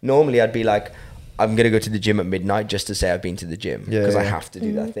 But normally I'd be like, I'm going to go to the gym at midnight just to say I've been to the gym Yeah, because I yeah. have to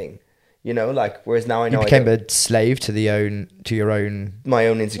do that thing. You know, like, whereas now I You know became I a slave to your own my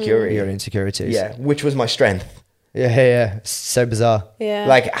own insecurity. your own insecurities. Yeah, which was my strength. Yeah. So bizarre. Yeah.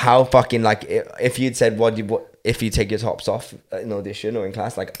 Like, how fucking, like, if you'd said, if you take your tops off in audition or in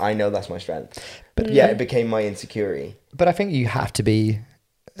class, like, I know that's my strength. But yeah, it became my insecurity. But I think you have to be,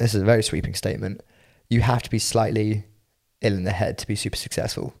 this is a very sweeping statement, you have to be slightly ill in the head to be super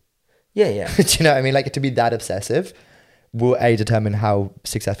successful. Yeah, yeah. Do you know what I mean? Like, to be that obsessive will determine how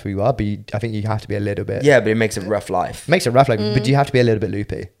successful you are, but I think you have to be a little bit. Yeah, but it makes a rough life. Makes it rough, like, but you have to be a little bit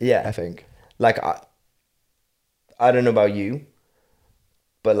loopy. Yeah. I think. Like, I don't know about you,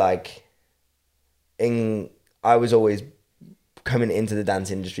 but like, I was always coming into the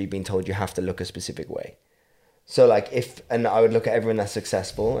dance industry being told you have to look a specific way. So like and I would look at everyone that's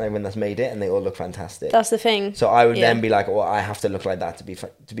successful, everyone that's made it, and they all look fantastic. That's the thing. So I would Yeah. then be like, well, I have to look like that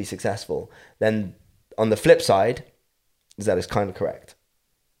to be successful. Then on the flip side, is that it's kind of correct.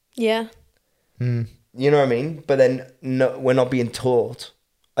 Yeah. You know what I mean? But then no, we're not being taught.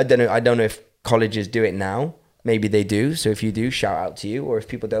 I don't know if colleges do it now. Maybe they do. So if you do, shout out to you. Or if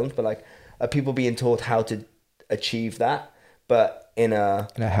people don't, but like, are people being taught how to achieve that, but in a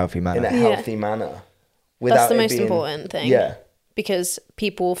healthy manner. In a Yeah. healthy manner. That's the it most being- important thing. Yeah. Because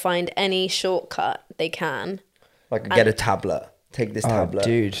people will find any shortcut they can. Like get a tablet. Take this tablet.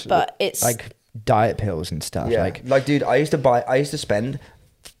 Dude. But it's like diet pills and stuff. Yeah. Like, Dude, I used to spend,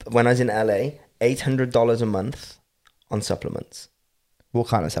 when I was in LA, $800 a month on supplements. what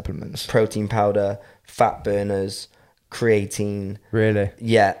kind of supplements? Protein powder, fat burners, creatine. Really?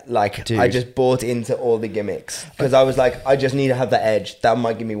 Yeah, like Dude. I just bought into all the gimmicks because I was like, I just need to have that edge. That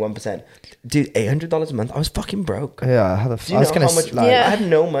might give me 1%. Dude, $800 a month. I was fucking broke. Yeah. How the Do you I was know gonna how much? like, Yeah. I had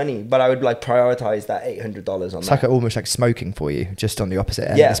no money, but I would like prioritize that $800 on it's that. like almost like smoking for you, just on the opposite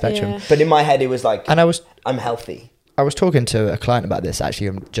end Yeah. of the spectrum. Yeah. But in my head, it was like, And I was I'm talking to a client about this actually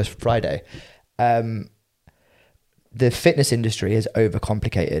on just Friday. The fitness industry has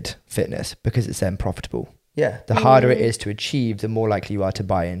overcomplicated fitness because it's then profitable. Yeah. The harder it is to achieve, the more likely you are to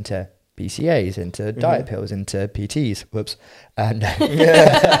buy into BCAs, into Mm-hmm. diet pills, into PTs. Whoops. And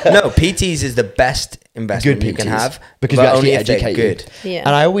No, PTs is the best investment good you can PTs, have because but you actually only if they're educate good. you. Yeah. And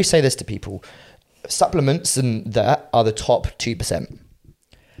I always say this to people: supplements and that are the top 2%.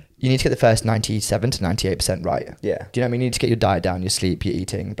 You need to get the first 97 to 98% right. Yeah. Do you know what I mean? You need to get your diet down, your sleep, your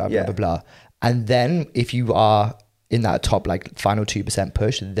eating, blah blah Yeah. blah blah. And then if you are in that top like final 2%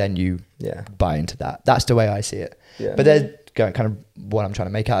 push, then you Yeah. buy into that. That's the way I see it. Yeah. But there's kind of what I'm trying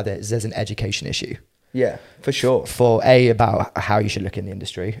to make out of it is there's an education issue Yeah, for sure. for about how you should look in the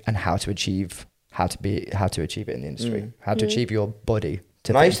industry and how to achieve it in the industry, how to achieve your body.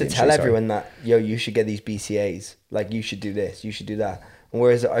 And I used to fit into the tell industry, sorry. everyone that, yo, you should get these BCAs. Like, you should do this, you should do that. And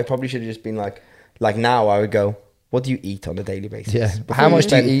whereas I probably should have just been like now I would go, what do you eat on a daily basis? Yeah. Before How much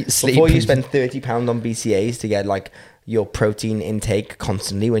do you spend- eat, sleep, Before you and- spend £30 on BCAs to get like your protein intake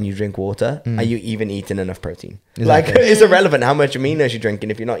constantly when you drink water, are you even eating enough protein? Exactly. Like, it's irrelevant how much aminos you're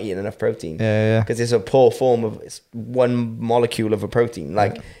drinking if you're not eating enough protein. Yeah. Because it's a poor form of, it's one molecule of a protein.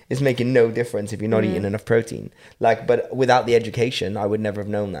 Like, it's making no difference if you're not eating enough protein. Like, but without the education, I would never have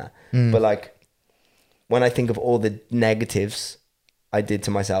known that. But like, when I think of all the negatives I did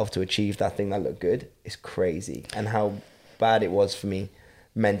to myself to achieve that thing that looked good, it's crazy. And how bad it was for me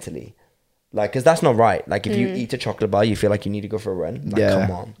mentally. Like, because that's not right. Like, if you eat a chocolate bar, you feel like you need to go for a run. Like, Yeah.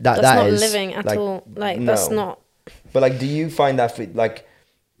 come on. That's That not is- living at like, all. Like, no. that's not. But like, do you find that like,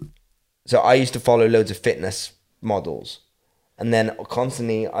 so I used to follow loads of fitness models, and then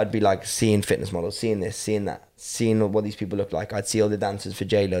constantly I'd be like seeing fitness models, seeing this, seeing that, seeing what these people look like. I'd see all the dancers for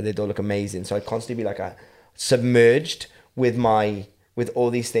JLo, they'd all look amazing. So I'd constantly be like submerged with all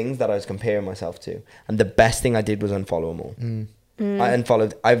these things that I was comparing myself to. And the best thing I did was unfollow them all. I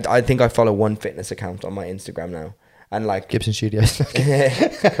unfollowed. I think I follow one fitness account on my Instagram now, and like Gibson Studios.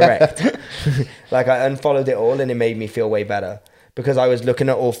 correct. Like, I unfollowed it all, and it made me feel way better because I was looking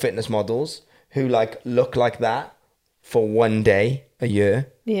at all fitness models who like look like that for one day a year,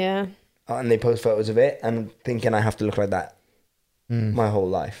 Yeah. and they post photos of it, and thinking I have to look like that my whole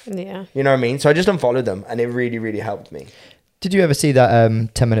life. Yeah. You know what I mean? So I just unfollowed them, and it really, really helped me. Did you ever see that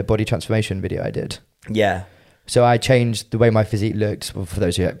 10-minute body transformation video I did? Yeah. So I changed the way my physique looked. Well, for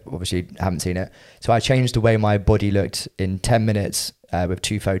those who obviously haven't seen it, so I changed the way my body looked in 10 minutes with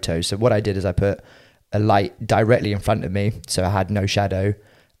 2 photos. So what I did is I put a light directly in front of me, so I had no shadow.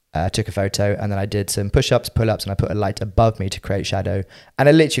 Took a photo, and then I did some push-ups, pull-ups, and I put a light above me to create shadow. And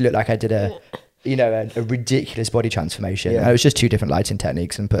it literally looked like I did a ridiculous body transformation. Yeah. And it was just 2 different lighting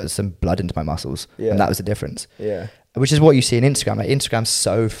techniques and put some blood into my muscles, Yeah. and that was the difference. Yeah. Which is what you see in Instagram. Like, Instagram's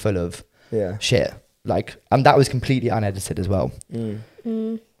so full of Yeah. shit. Like, and that was completely unedited as well.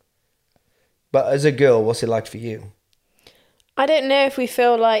 But as a girl, what's it like for you? I don't know if we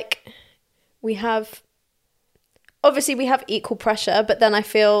feel like we have. Obviously, we have equal pressure, but then I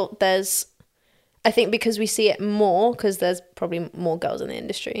feel I think because we see it more, because there's probably more girls in the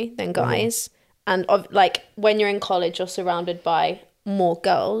industry than guys. And like when you're in college, you're surrounded by more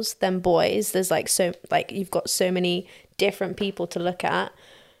girls than boys. There's like you've got so many different people to look at.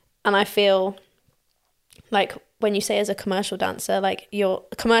 And I feel like when you say as a commercial dancer, like you're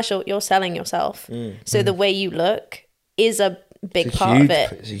selling yourself. So the way you look is a big part of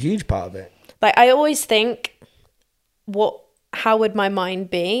it. It's a huge part of it. Like I always think, how would my mind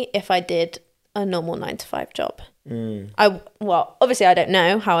be if I did a normal 9-to-5 job? Well, obviously I don't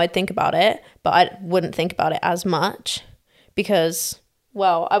know how I'd think about it, but I wouldn't think about it as much because,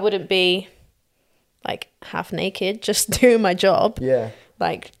 well, I wouldn't be like half naked just doing my job. Yeah.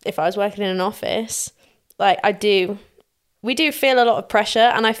 Like if I was working in an office, like we do feel a lot of pressure,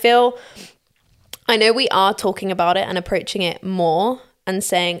 and I know we are talking about it and approaching it more and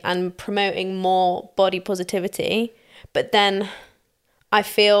saying and promoting more body positivity, but then I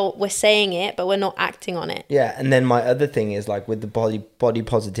feel we're saying it, but we're not acting on it. Yeah, and then my other thing is like with the body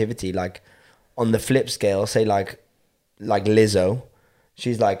positivity, like on the flip scale, say like Lizzo,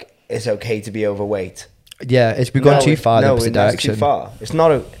 she's like, it's okay to be overweight. Yeah, we've gone too far in the opposite direction. Too far. It's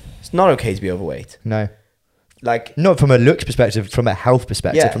not okay to be overweight. No. Like not from a looks perspective, from a health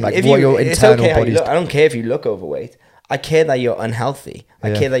perspective, yeah, from like what your internal body. I don't care if you look overweight. I care that you're unhealthy.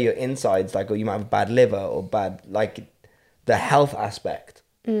 I care that your insides, like, or you might have a bad liver or bad, like, the health aspect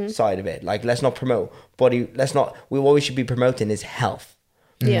side of it. Like, let's not promote body. What we should be promoting is health.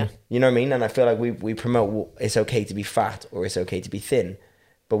 Yeah. You know what I mean? And I feel like we promote it's okay to be fat or it's okay to be thin,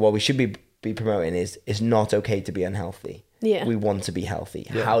 but what we should be promoting is it's not okay to be unhealthy. Yeah. We want to be healthy.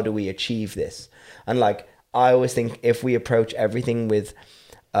 Yeah. How do we achieve this? And like, I always think if we approach everything with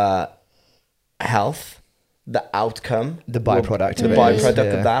health, the outcome, the byproduct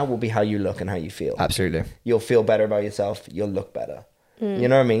of that will be how you look and how you feel. Absolutely. You'll feel better about yourself. You'll look better. You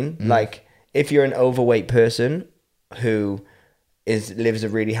know what I mean? Like if you're an overweight person who lives a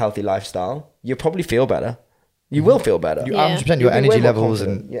really healthy lifestyle, you'll probably feel better. You will feel better. 100%. Your energy levels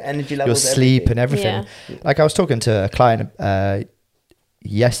and your sleep and everything. Yeah. Like I was talking to a client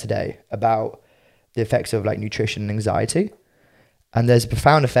yesterday about the effects of like nutrition and anxiety, and there's a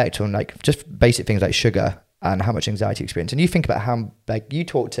profound effect on like just basic things like sugar and how much anxiety you experience. And you think about how, like, you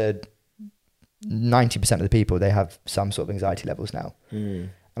talk to 90% of the people, they have some sort of anxiety levels now.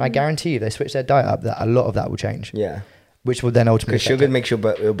 And I guarantee you, they switch their diet up, that a lot of that will change. Yeah. Which will then ultimately because sugar makes your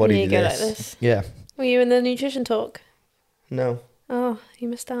body do this. Like this. Yeah. Were you in the nutrition talk? No. Oh, you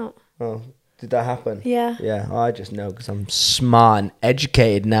missed out. Oh, did that happen? Yeah. Yeah, I just know because I'm smart and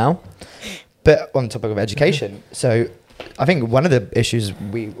educated now. But on the topic of education, so I think one of the issues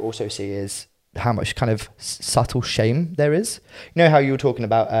we also see is how much kind of subtle shame there is. You know how you were talking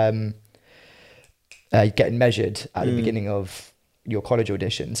about getting measured at the beginning of your college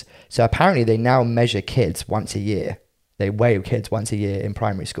auditions. So apparently they now measure kids once a year. They weigh kids once a year in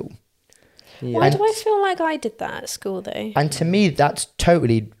primary school. Yeah. Why do I feel like I did that at school though? And to me, that's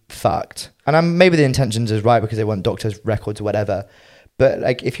totally fucked. And maybe the intentions is right because they want doctors' records or whatever. But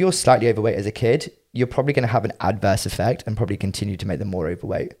like, if you're slightly overweight as a kid, you're probably going to have an adverse effect and probably continue to make them more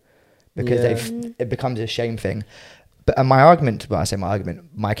overweight because it becomes a shame thing. But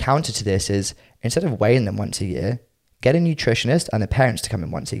my counter to this is, instead of weighing them once a year, get a nutritionist and the parents to come in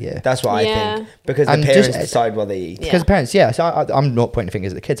once a year. That's what I think. Because the parents decide what they eat. Because parents, so I'm not pointing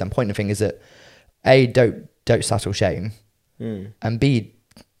fingers at the kids. I'm pointing fingers at A, don't subtle shame, and B,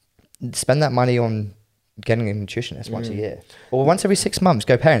 spend that money on getting a nutritionist once a year or once every 6 months.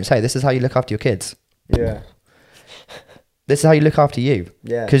 Go, parents, hey, this is how you look after your kids. Yeah. This is how you look after you.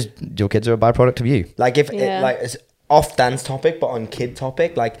 Yeah. Because your kids are a byproduct of you. Like it's off dance topic, but on kid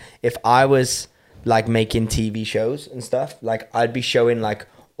topic, like if I was like making TV shows and stuff, like I'd be showing like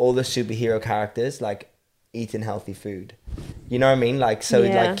all the superhero characters like eating healthy food. You know what I mean? Like so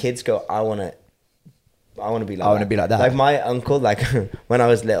like kids go, I want to be like that. Like my uncle, like when I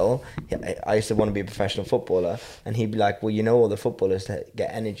was little, I used to want to be a professional footballer, and he'd be like, well, you know, all the footballers that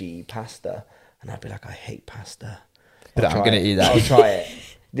get energy eat pasta, and I'd be like, I hate pasta, but I'm gonna eat that. I'll try it.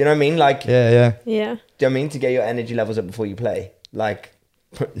 Do you know what I mean? Like yeah. Do you know what I mean? To get your energy levels up before you play. Like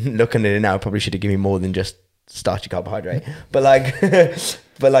looking at it now, I probably should have given me more than just starchy carbohydrate. But like do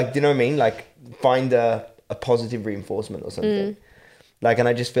you know what I mean? Like find a positive reinforcement or something. Like, and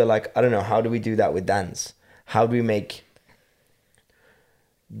I just feel like, I don't know, how do we do that with dance? How do we make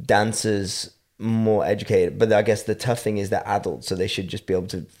dancers more educated? But I guess the tough thing is they're adults, so they should just be able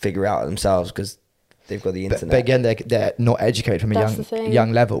to figure it out themselves because they've got the internet. But again, they're not educated from a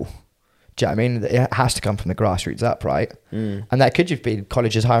young level. Do you know what I mean? It has to come from the grassroots up, right? And that could just be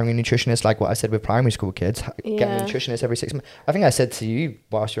colleges hiring a nutritionist, like what I said with primary school kids, getting a nutritionist every 6 months. I think I said to you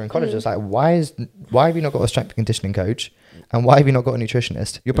whilst you're in college, I was like, why have you not got a strength and conditioning coach? And why have you not got a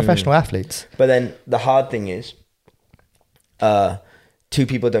nutritionist? You're professional athletes. But then the hard thing is, two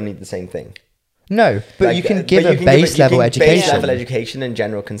people don't need the same thing. No, but Like, you can but give you a can base level Base education. level education and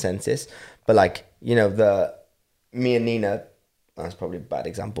general consensus. But like, you know, me and Nina, that's probably a bad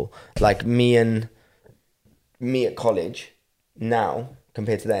example. Like me at college now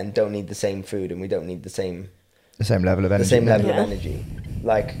compared to then don't need the same food and we don't need the same level of energy. the same level Yeah. of energy.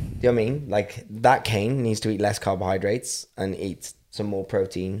 Like, do you know what I mean? Like that Kane needs to eat less carbohydrates and eat some more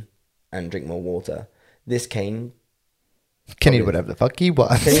protein and drink more water. This Kane Can eat whatever the fuck you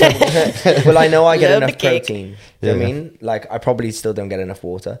want. well, I know I get Love enough the cake. protein. Do you know what I Yeah. mean? Like, I probably still don't get enough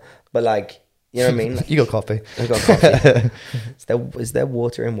water, but like, you know what I mean? Like, You got coffee. I got coffee. Is there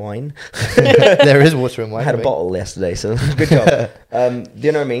water in wine? There is water in wine. I had a mate. bottle yesterday, so good job. Do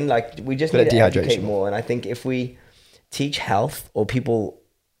you know what I mean? Like, we just Bit need of to educate dehydration. more, and I think if we teach health or people,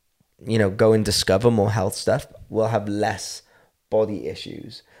 you know, go and discover more health stuff, we'll have less body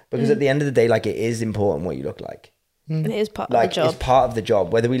issues. Because at the end of the day, like, it is important what you look like. It is part Like, of the job. it's part of the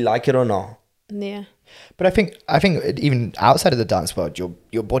job, whether we like it or not. Yeah. But I think even outside of the dance world,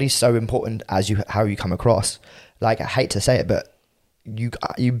 your body's so important as how you come across. Like, I hate to say it, but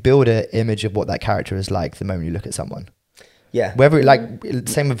you build an image of what that character is like the moment you look at someone. Yeah. Whether like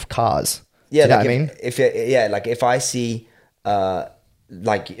same with cars. Yeah, Do you know like what I mean? if I see,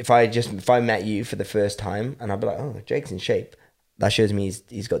 like if I met you for the first time and I'd be like, oh, Jake's in shape, that shows me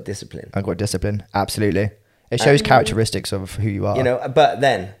he's got discipline. I've got discipline. Absolutely. It shows characteristics of who you are. You know, but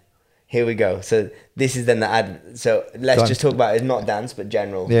then here we go. So this is then the ad. So let's Go on. just talk about it's not dance, but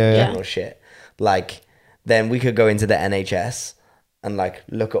general Yeah, yeah. general shit. Like then we could go into the NHS and like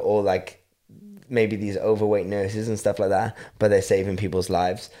look at all like maybe these overweight nurses and stuff like that, but they're saving people's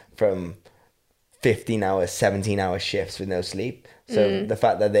lives from 15-hour, 17-hour shifts with no sleep. So the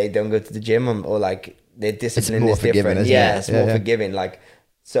fact that they don't go to the gym or like their discipline more is different. forgiving, isn't Yeah, it? it's Yeah, more yeah. forgiving. Like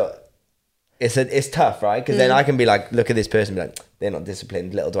so. It's tough, right? Because then I can be like, look at this person, and be like, they're not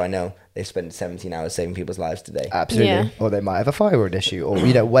disciplined. Little do I know, they spent 17 hours saving people's lives today. Absolutely. Yeah. Or they might have a thyroid issue or,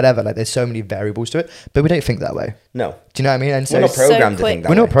 you know, whatever. Like, there's so many variables to it, but we don't think that way. No, Do you know what I mean? And so we're not programmed to quick think that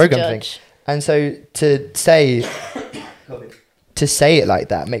we're not way. programmed to think. Judge. And so to say it like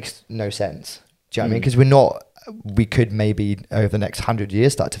that makes no sense. Do you know what I mean? Because we could maybe over the next 100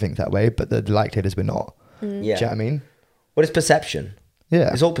 years start to think that way, but the likelihood is we're not. Yeah. Do you know what I mean? What is perception?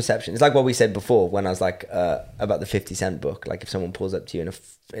 Yeah. It's all perception. It's like what we said before when I was like about the 50 Cent book. Like if someone pulls up to you in a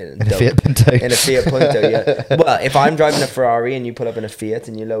Fiat Punto. in a Fiat Punto, yeah. Well, if I'm driving a Ferrari and you pull up in a Fiat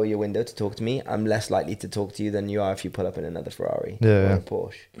and you lower your window to talk to me, I'm less likely to talk to you than you are if you pull up in another Ferrari or Yeah. a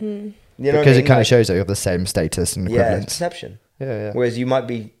Porsche. You know what I Because mean? it kind Like, of shows that you have the same status and yeah, it's equivalence. perception. Yeah. Whereas you might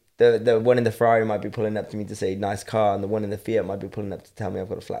be the one in the Ferrari might be pulling up to me to say nice car, and the one in the Fiat might be pulling up to tell me I've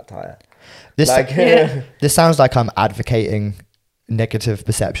got a flat tire. This, Like, this sounds like I'm advocating negative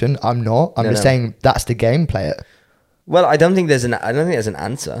perception. I'm not. I'm No, just no. saying that's the game. Play it. well, I don't think there's an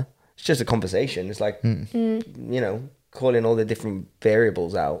answer. It's just a conversation. It's like you know, calling all the different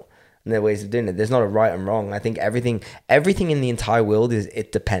variables out and their ways of doing it. There's not a right and wrong. I think everything in the entire world is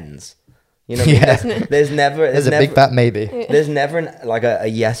it depends. You know, what I mean? Yeah. There's never There's a big fat maybe. There's never a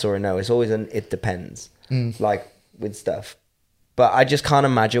yes or a no. It's always an it depends. Like with stuff. But I just can't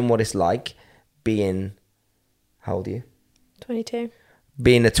imagine what it's like being how old are you? 22.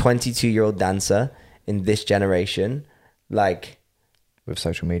 Being a 22-year-old dancer in this generation, like With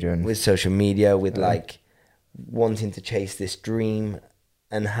social media and with social media, with like wanting to chase this dream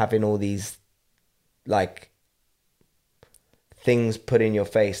and having all these like things put in your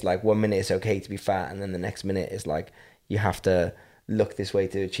face. Like 1 minute it's okay to be fat, and then the next minute is like you have to look this way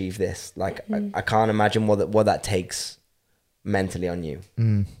to achieve this. Like I can't imagine what that takes mentally on you.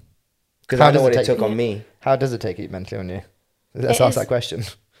 Because How I know does what it it take- took on me. How does it take it mentally on you? Let's It ask is- that question.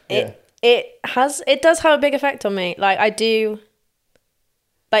 It does have a big effect on me. Like I do,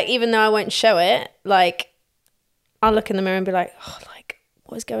 like even though I won't show it, like I'll look in the mirror and be like, oh, like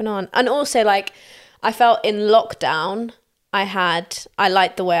what is going on? And also like I felt in lockdown, I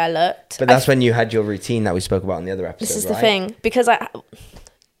liked the way I looked. But that's when you had your routine that we spoke about in the other episode. This is right? the thing,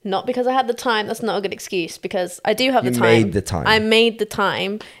 not because I had the time. That's not a good excuse because I do have the You time. made the time. I made the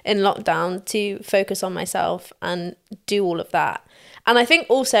time in lockdown to focus on myself and do all of that. And I think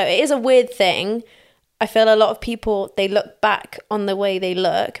also it is a weird thing. I feel a lot of people, they look back on the way they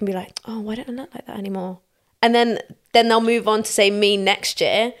look and be like, oh, why don't I look like that anymore? And then they'll move on to say me next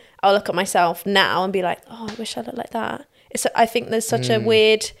year. I'll look at myself now and be like, oh, I wish I looked like that. I think there's such a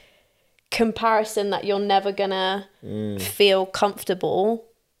weird comparison that you're never gonna feel comfortable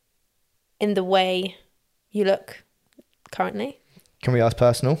in the way you look currently. Can we ask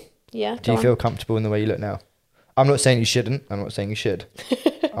personal? Yeah. Do you feel comfortable in the way you look now? I'm not saying you shouldn't. I'm not saying you should.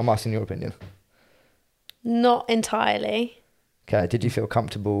 I'm asking your opinion. Not entirely. Okay. Did you feel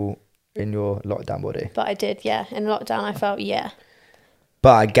comfortable in your lockdown body? But I did, yeah. In lockdown, I felt, yeah.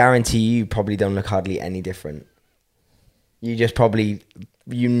 But I guarantee you probably don't look hardly any different. You just probably,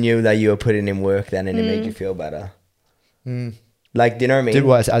 you knew that you were putting in work then and it made you feel better. Like, do you know what I mean? Did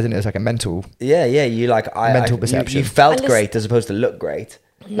what as in it's like a mental. Yeah, you like, Mental you perception. felt And great as opposed to look great.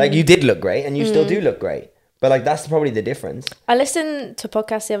 Like, you did look great and you still do look great. But like, that's probably the difference. I listened to a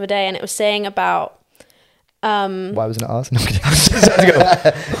podcast the other day and it was saying about Why wasn't it asked? No, I'm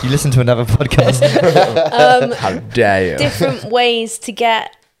kidding. You listened to another podcast. How dare you? different ways to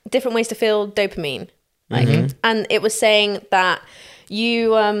feel dopamine. Like, and it was saying that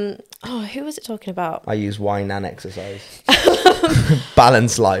you, who was it talking about? I use wine and exercise.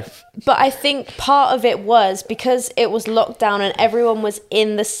 Balanced life. But I think part of it was because it was lockdown and everyone was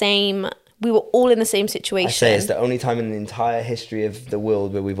in the same, we were all in the same situation. I say it's the only time in the entire history of the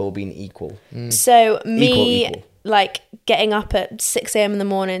world where we've all been equal. So me, Equal. like getting up at 6 a.m. in the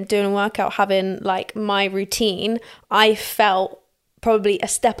morning, doing a workout, having like my routine, I felt probably a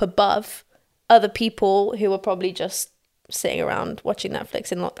step above other people who were probably just sitting around watching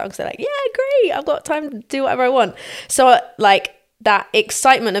Netflix in lockdown because they're like, yeah, great, I've got time to do whatever I want. So like that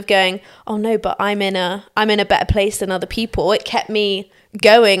excitement of going, oh no, but I'm in a better place than other people. It kept me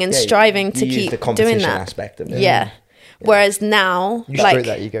going and striving to use keep the competition doing that. aspect of it. Yeah. Whereas now, You like, straight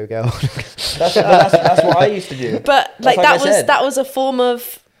that, you go, girl. That's what I used to do. but like like I that was said. that was a form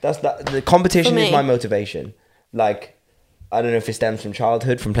of The competition For is me. my motivation. Like, I don't know if it stems from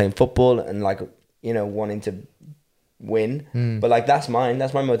childhood, from playing football and like, you know, wanting to win. But like, that's mine.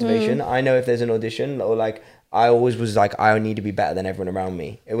 That's my motivation. I know if there's an audition or like, I always was like, I need to be better than everyone around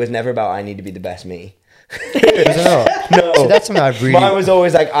me. It was never about I need to be the best me. Is it not? No. So that's something I really. Mine was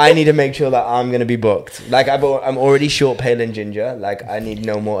always like, I need to make sure that I'm going to be booked. Like, I'm already short, pale and ginger. Like, I need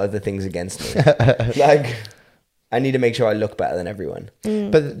no more other things against me. Like, I need to make sure I look better than everyone.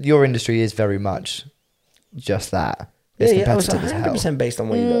 But your industry is very much just that. It's It was competitive as hell. 100% based on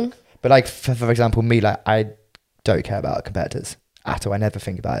where you look. But like, for example, me, like, I don't care about competitors at all. I never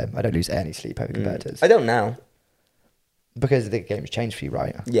think about it. I don't lose any sleep over competitors. I don't now. Because the game's changed for you,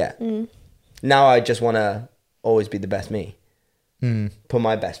 right? Yeah. Now I just want to always be the best me. Put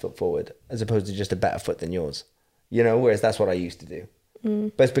my best foot forward as opposed to just a better foot than yours. You know, whereas that's what I used to do.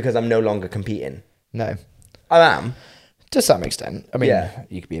 But it's because I'm no longer competing. No. I am. To some extent. I mean, Yeah.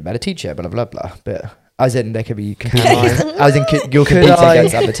 you could be a better teacher, blah, blah, blah. But as in, there could be competing. As in, you're competing I?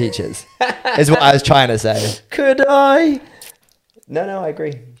 against other teachers. Is what I was trying to say. Could I? No, I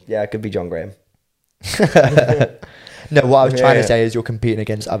agree. Yeah, I could be John Graham. No, what I was trying Yeah. to say is you're competing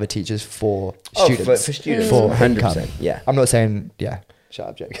against other teachers for Oh, students. for students. For 100%. income. Yeah. I'm not saying, yeah, shut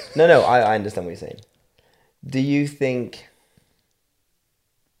up, Jake. No, I understand what you're saying. Do you think...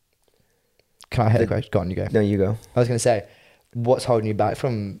 Can I hear the question? Go on, you go. No, you go. I was going to say, what's holding you back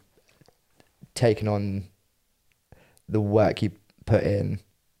from taking on the work you put in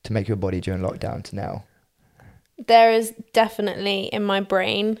to make your body during lockdown to now? there is definitely in my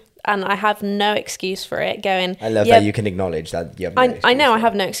brain, and I have no excuse for it. Going, I love yeah, that you can acknowledge that you have no I know I excuse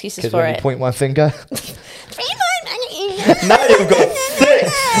have no excuses Because for when you it. point one finger. Now you've got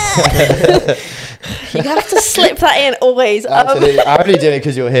six. You have to slip that in always. Absolutely. I only did it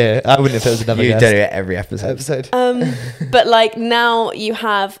because you're here. I wouldn't if it was another You guest. do it every episode. But like now you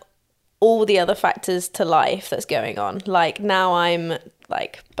have all the other factors to life that's going on. Like now I'm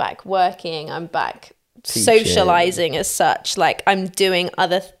like back working, I'm back Teaching. socializing as such. Like I'm doing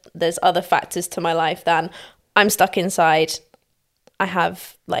there's other factors to my life than I'm stuck inside. I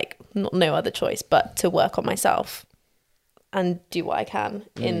have like no other choice but to work on myself and do what I can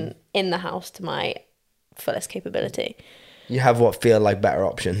in the house to my fullest capability. You have what feel like better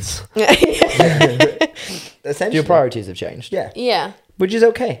options. Essentially. Your priorities have changed. Yeah. Yeah. Which is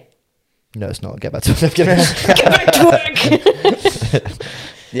okay. No, it's not. Get back to it.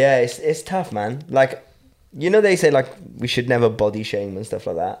 Yeah, it's tough, man. Like, you know, they say like we should never body shame and stuff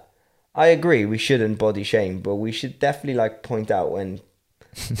like that. I agree, we shouldn't body shame, but we should definitely like point out when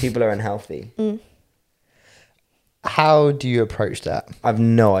people are unhealthy. How do you approach that? I've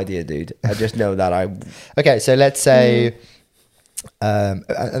no idea, dude. I just know that Okay, so let's say, and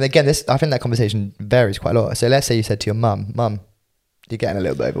again, I think that conversation varies quite a lot. So let's say you said to your mum, you're getting a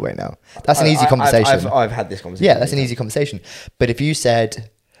little bit overweight now. That's an easy conversation. I've had this conversation. Yeah, that's an easy conversation. But if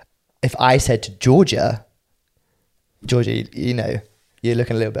I said to Georgia, you know, you're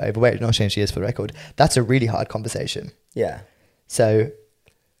looking a little bit overweight, not saying she is for the record, that's a really hard conversation. Yeah. So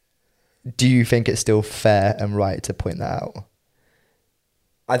do you think it's still fair and right to point that out?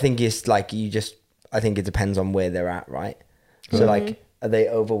 I think it's like I think it depends on where they're at, right? So like, are they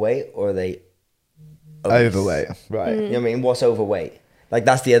overweight or are they obese? Overweight, right. You know what I mean? What's overweight? Like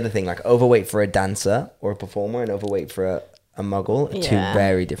that's the other thing. Like overweight for a dancer or a performer and overweight for a muggle are two Yeah.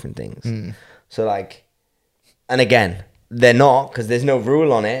 very different things. So like, and again, they're not because there's no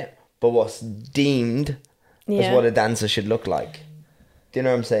rule on it. But what's deemed as Yeah. what a dancer should look like. Do you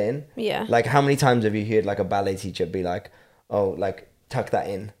know what I'm saying? Yeah. Like how many times have you heard like a ballet teacher be like, "Oh, like tuck that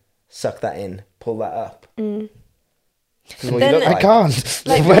in, suck that in, pull that up." Because Then- I can't.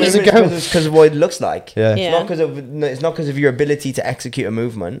 Like, Where does it go? Because of what it looks like. Yeah. Yeah. It's not because of your ability to execute a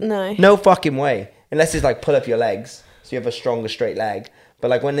movement. No. No fucking way. Unless it's like pull up your legs, so you have a stronger straight leg. But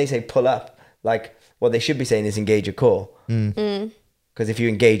like when they say pull up, like what they should be saying is engage your core. Because if you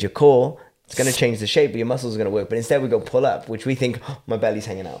engage your core, it's going to change the shape, but your muscles are going to work. But instead we go pull up, which we think, oh, my belly's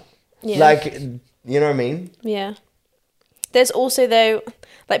hanging out. Yeah. Like, you know what I mean? Yeah. There's also though,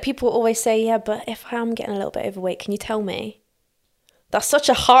 like people always say, yeah, but if I am getting a little bit overweight, can you tell me? That's such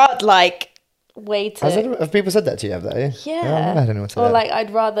a hard like way to. Have people said that to you? Have they? Yeah. I haven't had anyone say Or that. like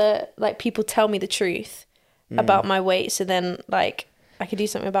I'd rather like people tell me the truth about my weight, so then like I could do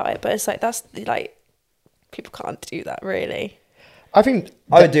something about it. But it's like that's like people can't do that really. I think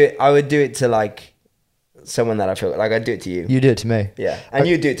I would do it. I would do it to like someone that I feel like I'd do it to you. you do it to me. Yeah. And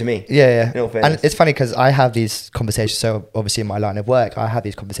you do it to me. Yeah, In all yeah. fairness. And it's funny because I have these conversations. So obviously in my line of work, I have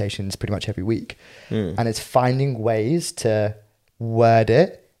these conversations pretty much every week, and it's finding ways to word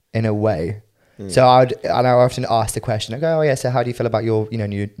it in a way. So I often ask the question. I go, "Oh yeah, so how do you feel about your your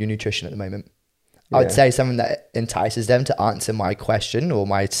nutrition at the moment?" I would Yeah. say something that entices them to answer my question or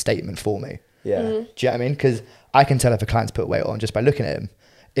my statement for me. Yeah. Do you know what I mean? Because I can tell if a client's put weight on just by looking at him,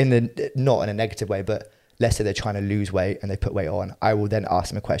 not in a negative way, but let's say they're trying to lose weight and they put weight on. I will then ask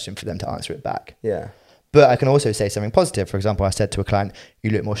them a question for them to answer it back. Yeah. But I can also say something positive. For example, I said to a client,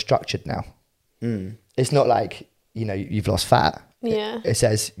 "You look more structured now." It's not like you've lost fat. Yeah. It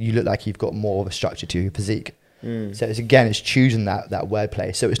says you look like you've got more of a structure to your physique. So it's choosing that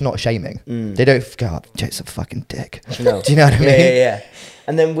wordplay. So it's not shaming. They don't go, "Oh, Jake's a fucking dick." No. Do you know what I mean? Yeah.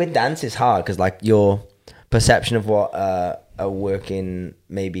 And then with dance, it's hard because like your perception of what a working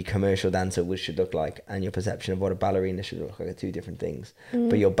maybe commercial dancer should look like and your perception of what a ballerina should look like are two different things.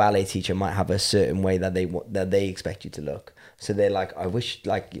 But your ballet teacher might have a certain way that they expect you to look. So they're like, I wish,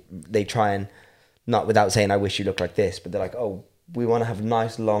 like they try and not without saying I wish you looked like this, but they're like, oh, we want to have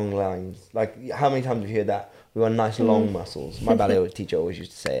nice long lines. Like how many times have you heard that? We want nice long muscles. My ballet teacher always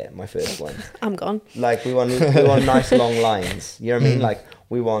used to say it. My first one. I'm gone. Like we want nice long lines. You know what I mean? Like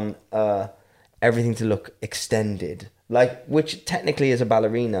we want everything to look extended. Like which technically as a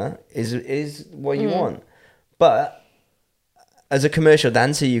ballerina is what you want. But as a commercial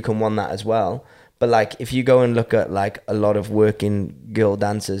dancer you can want that as well. But like if you go and look at like a lot of working girl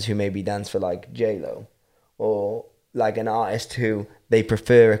dancers who maybe dance for like J-Lo or like an artist who they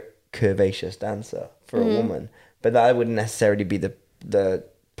prefer a curvaceous dancer for a woman, but that wouldn't necessarily be the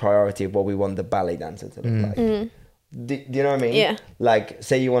priority of what we want the ballet dancer to look like. Do you know what I mean? Yeah. Like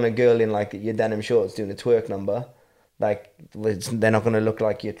say you want a girl in like your denim shorts doing a twerk number, like they're not going to look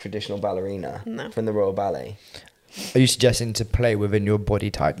like your traditional ballerina from the Royal Ballet. Are you suggesting to play within your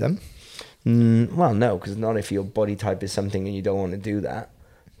body type then? Well, no, because not if your body type is something and you don't want to do that.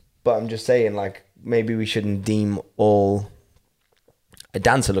 But I'm just saying, like, maybe we shouldn't deem all a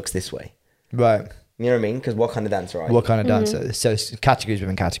dancer looks this way. Right. You know what I mean? Because what kind of dancer are you? What kind of dancer? So it's categories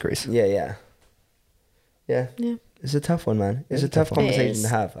within categories. Yeah. Yeah. It's a tough one, man. It's a a tough tough one. It conversation is. to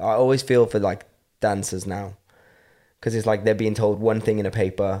have. I always feel for like dancers now, because it's like they're being told one thing in a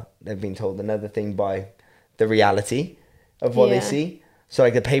paper, they've been told another thing by the reality of what they Yeah. see. So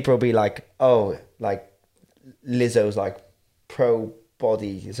like the paper will be like, oh, like Lizzo's like pro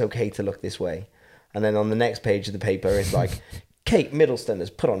body, it's okay to look this way, and then on the next page of the paper it's like Kate Middleton has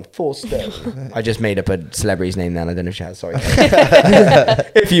put on 4 stone. I just made up a celebrity's name then. I don't know if she has. Sorry.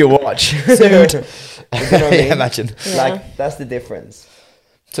 If you watch. Dude. You know what I mean? Yeah, imagine. Yeah. Like, that's the difference.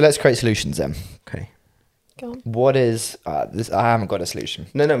 So let's create solutions then. Okay. Go on. What is this? I haven't got a solution,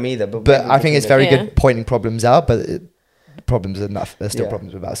 No, me either. But but I think it's very Yeah. good pointing problems out. But problems are enough. There's still Yeah.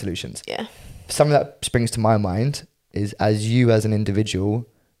 problems without solutions. Yeah. Something that springs to my mind is as you as an individual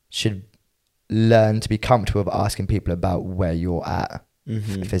should learn to be comfortable with asking people about where you're at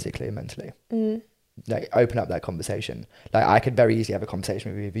physically and mentally. Like open up that conversation. Like I could very easily have a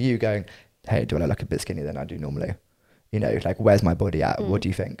conversation with you going, "Hey, do I look a bit skinnier than I do normally? You know, like where's my body at? What do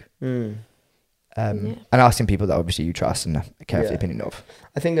you think?" And asking people that obviously you trust and care for the Yeah. opinion of.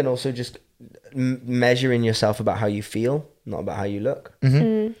 I think, and also just measuring yourself about how you feel, not about how you look.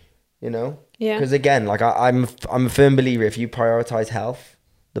 Mm-hmm. You know? Yeah. Because again, like I'm a firm believer. If you prioritize health,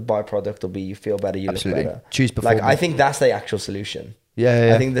 the byproduct will be you feel better, you Absolutely. look better. Choose Like performance. I think that's the actual solution.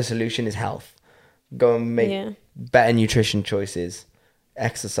 Yeah. I think the solution is health. Go and make Yeah. better nutrition choices,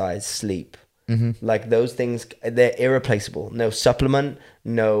 exercise, sleep. Mm-hmm. Like those things, they're irreplaceable. No supplement,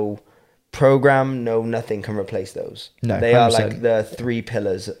 no program, no nothing can replace those. No, They are 100%. like the 3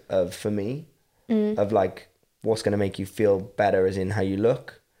 pillars of, for me, of like what's going to make you feel better, as in how you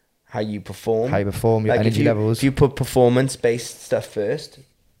look, how you perform, your Like, energy levels. If you put performance-based stuff first,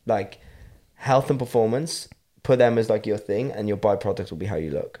 like health and performance, put them as like your thing, and your byproduct will be how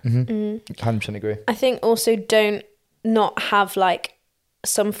you look. 100% agree. I think also don't not have like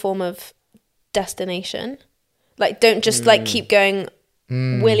some form of destination. Like don't just like keep going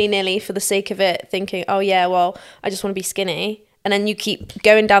willy-nilly for the sake of it, thinking, oh yeah, well, I just want to be skinny. And then you keep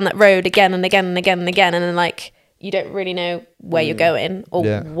going down that road again and again and again and again. And then like, you don't really know where you're going or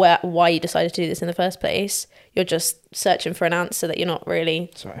why you decided to do this in the first place. You're just searching for an answer that you're not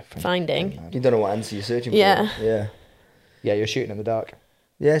really finding. You don't know what answer you're searching Yeah. for. Yeah. Yeah, you're shooting in the dark.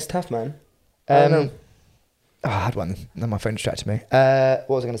 Yeah, it's tough, man. I don't know. I had one. Then my phone distracted me. What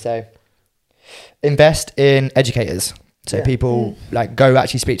was I going to say? Invest in educators. So Yeah. people like go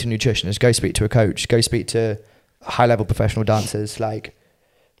actually speak to a nutritionist, go speak to a coach, go speak to high level professional dancers. Like,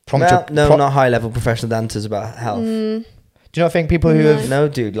 Not high level professional dancers about health. Do you not think people who have No,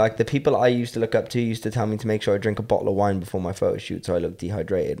 dude. Like the people I used to look up to used to tell me to make sure I drink a bottle of wine before my photo shoot, so I look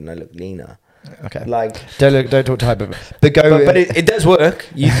dehydrated and I look leaner. okay, Like, don't talk to hyper, but go. but it does work.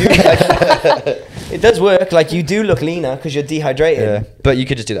 You do. It does work. Like you do look leaner because you're dehydrated. yeah, but you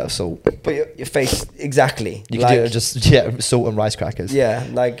could just do that with salt. But your face, exactly. You could do it with just salt and rice crackers. Yeah,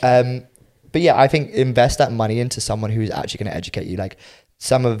 like But yeah, I think invest that money into someone who's actually going to educate you. Like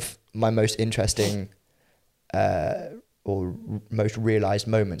some of my most interesting or most realized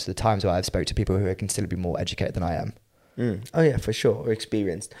moments are the times where I've spoke to people who are considerably more educated than I am. Oh yeah, for sure, or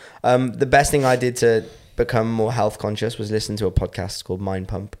experienced. The best thing I did to become more health conscious was listen to a podcast called Mind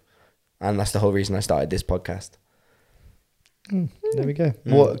Pump, and that's the whole reason I started this podcast. There we go.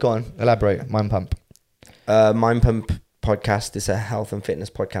 What? Go on, elaborate. Mind Pump. Mind Pump podcast is a health and fitness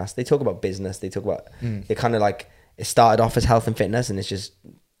podcast. They talk about business. They talk about it kind of like it started off as health and fitness, and it's just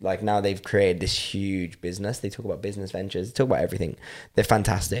like now they've created this huge business. They talk about business ventures. They talk about everything. They're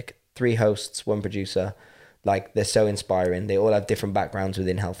fantastic. 3 hosts, 1 producer. Like they're so inspiring. They all have different backgrounds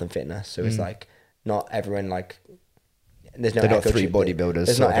within health and fitness. So it's like not everyone like. There's no. They're not echo 3 bodybuilders.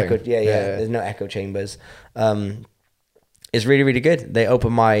 There's no sort of echo. thing. Yeah. There's no echo chambers. It's really, really good. They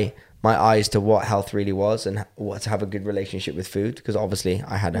open my eyes to what health really was and what to have a good relationship with food, because obviously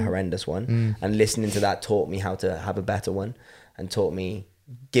I had a horrendous one, and listening to that taught me how to have a better one, and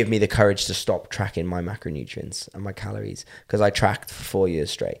give me the courage to stop tracking my macronutrients and my calories, because I tracked for 4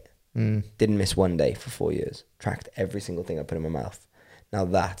 years straight. Didn't miss one day for 4 years. Tracked every single thing I put in my mouth. Now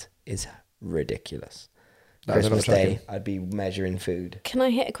that is ridiculous. That is a lot of Christmas Day, tracking. I'd be measuring food. Can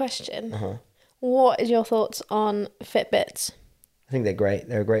I hit a question? Uh-huh. What is your thoughts on Fitbits? I think they're great.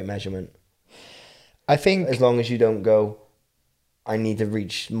 They're a great measurement. I think As long as you don't go, I need to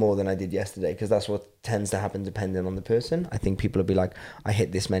reach more than I did yesterday, because that's what tends to happen depending on the person. I think people will be like, I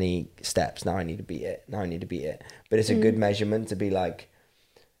hit this many steps, now I need to beat it. Now I need to beat it. But it's a good measurement to be like,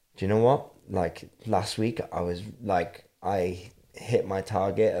 do you know what? Like last week I was like, I hit my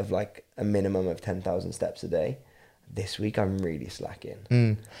target of like a minimum of 10,000 steps a day. This week I'm really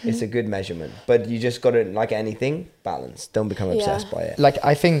slacking. It's a good measurement, but you just got to, like anything, balance. Don't become obsessed by it. like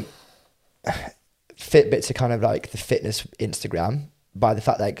I think Fitbits are kind of like the fitness Instagram, by the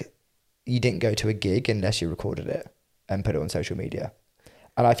fact like you didn't go to a gig unless you recorded it and put it on social media.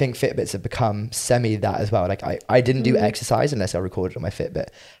 And I think Fitbits have become semi that as well. Like I didn't do exercise unless I recorded on my Fitbit.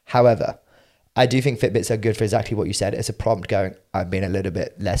 However, I do think Fitbits are good for exactly what you said. It's a prompt going, I've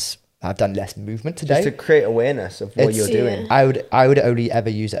done less movement today. Just to create awareness of what you're doing. I would only ever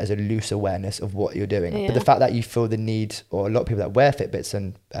use it as a loose awareness of what you're doing. Yeah. But the fact that you feel the need, or a lot of people that wear Fitbits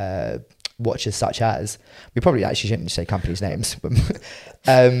and watches such as, we probably actually shouldn't say companies' names, but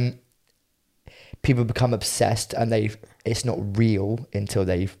people become obsessed and it's not real until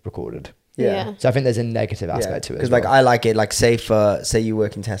they've recorded. Yeah. So I think there's a negative aspect to it. Because Because like I like it, like say you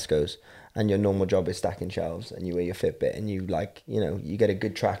work in Tesco's and your normal job is stacking shelves, and you wear your Fitbit and you like, you get a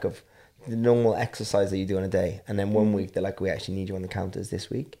good track of the normal exercise that you do on a day, and then one week they're like, we actually need you on the counters this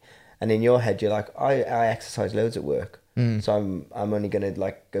week, and in your head you're like, I exercise loads at work, so I'm only gonna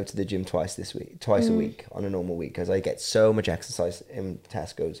like go to the gym twice a week on a normal week, because I get so much exercise in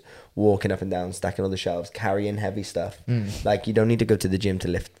Tesco's, walking up and down, stacking all the shelves, carrying heavy stuff. Like you don't need to go to the gym to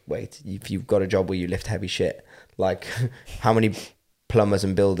lift weight if you've got a job where you lift heavy shit. Like how many plumbers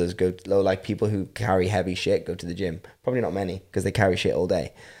and builders like people who carry heavy shit go to the gym? Probably not many, because they carry shit all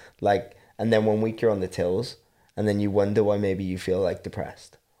day. Like, and then 1 week you're on the tills, and then you wonder why maybe you feel like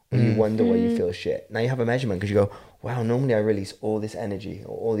depressed, or you wonder why you feel shit. Now you have a measurement because you go, wow, normally I release all this energy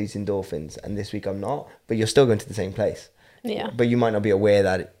or all these endorphins, and this week I'm not, but you're still going to the same place. Yeah. But you might not be aware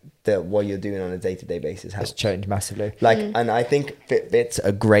that what you're doing on a day-to-day basis has It's changed massively. like, and I think Fitbits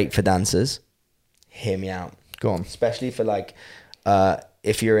are great for dancers. Hear me out. Go on. Especially for like,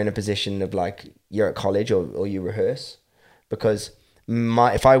 if you're in a position of like, you're at college or you rehearse, because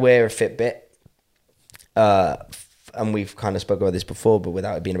if I wear a Fitbit, and we've kind of spoke about this before, but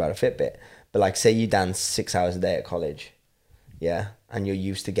without it being about a Fitbit, but like say you dance 6 hours a day at college, yeah, and you're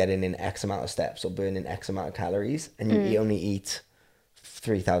used to getting in X amount of steps or burning X amount of calories, and you only eat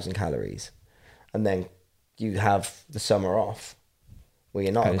 3,000 calories, and then you have the summer off where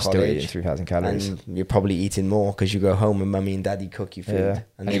you're not And at you're still eating college, 3,000 calories. and you're probably eating more because you go home and mummy and daddy cook you food, Yeah. and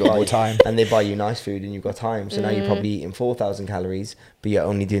And they you got buy more time. and they buy you nice food, and you've got time. So now you're probably eating 4,000 calories, but you're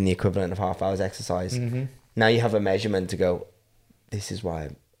only doing the equivalent of half hour's exercise. Now you have a measurement to go, this is why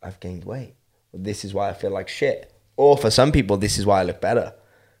I've gained weight. Or this is why I feel like shit. Or for some people, this is why I look better.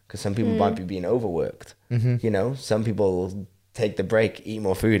 Because some people might be being overworked. You know, some people will take the break, eat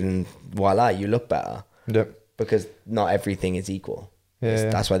more food, and voila, you look better. Yep. Because not everything is equal. Yeah.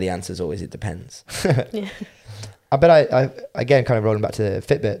 That's why the answer is always, it depends. Yeah. I bet I again, kind of rolling back to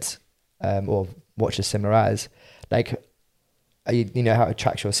Fitbits, or watches similar as, like, you know how it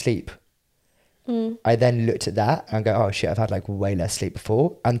tracks your sleep. I then looked at that and go, oh shit, I've had like way less sleep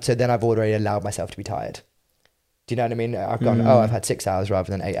before. And so then I've already allowed myself to be tired. Do you know what I mean? I've gone, oh, I've had 6 hours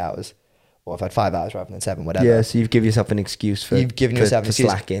rather than 8 hours. Or I've had 5 hours rather than 7, whatever. Yeah, so you've given yourself an excuse for You've given yourself an excuse.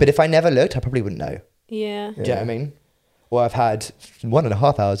 slacking. But if I never looked, I probably wouldn't know. Yeah. Do you know what I mean? Or I've had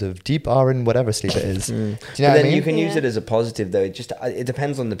 1.5 hours of deep RN whatever sleep it is. Do you know But what I then mean? you can use Yeah. it as a positive, though. It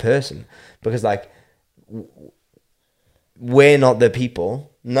depends on the person, because like we're not the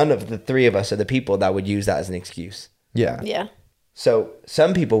people. None of the three of us are the people that would use that as an excuse. Yeah. Yeah. So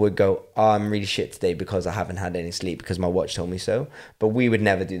some people would go, "Oh, I'm really shit today because I haven't had any sleep because my watch told me so." But we would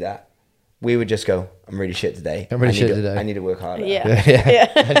never do that. We would just go, "I'm really shit today. I'm really I need shit to- today." I need to work harder." Yeah.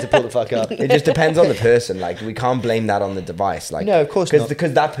 Yeah. I had to pull the fuck up. It just depends on the person. Like, we can't blame that on the device. Like, No, of course not.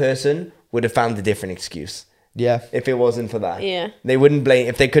 because that person would have found a different excuse. Yeah. If it wasn't for that, Yeah. they wouldn't blame.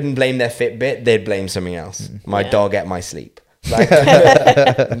 If they couldn't blame their Fitbit, they'd blame something else. My Yeah. dog ate my sleep. Like,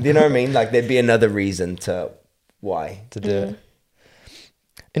 you know what I mean? Like, there'd be another reason to why. To do it.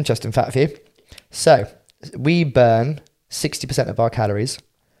 Interesting fact for you. So we burn 60% of our calories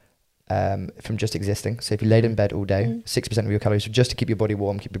from just existing. So if you laid in bed all day, 60% of your calories just to keep your body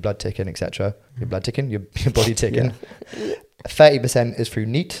warm, keep your blood ticking, etc. Your blood ticking, your body ticking. 30% is through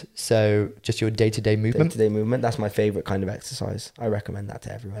NEAT, so just your day-to-day movement. Day-to-day movement. That's my favorite kind of exercise. I recommend that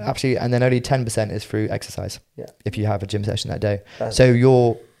to everyone. Absolutely, and then only 10% is through exercise. Yeah. If you have a gym session that day. That's- So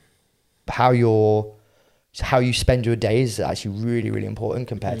how you spend your days is actually really, really important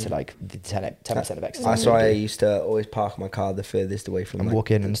compared to like the 10% of exercise. That's why I used to always park my car the furthest away from. And like,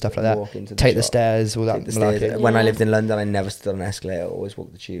 walk in and stuff like that. walk into Take the shop, stairs, all that take the stairs. malarkey. When I Yeah. lived in London, I never stood on an escalator. I always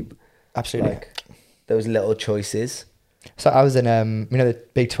walked the tube. Absolutely. Like, those little choices. So I was in the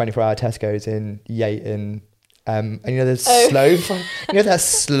big 24-hour Tesco's in Yate and you know there's Oh. slow, you know that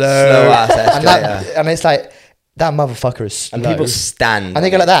slow Slow-ass and, escalator. and it's like that motherfucker is slow. And people stand. and they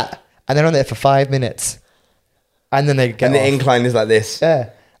go like that, and they're on there for 5 minutes, and then they get And the off. incline is like this. Yeah,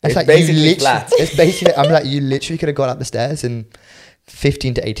 It's like basically you literally, flat. It's basically, I'm like, you literally could have gone up the stairs in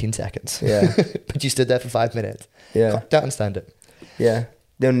 15 to 18 seconds. Yeah. But you stood there for 5 minutes. Yeah. Don't understand it. Yeah.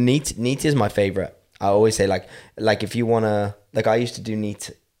 No, neat is my favorite. I always say like if you want to, like I used to do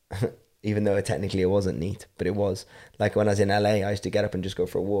neat, even though technically it wasn't neat, but it was. Like when I was in LA, I used to get up and just go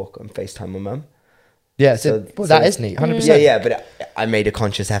for a walk and FaceTime my mum. Yeah, that is neat, 100%. Yeah, but I made a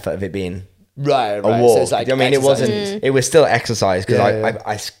conscious effort of it being Right. a walk. So it's like I mean, it exercise. wasn't. It was still exercise because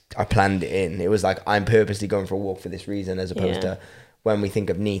Yeah, I planned it in. It was like I'm purposely going for a walk for this reason, as opposed Yeah. to when we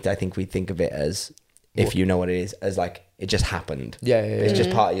think of neat, I think we think of it as, if you know what it is, as like it just happened. Yeah, It's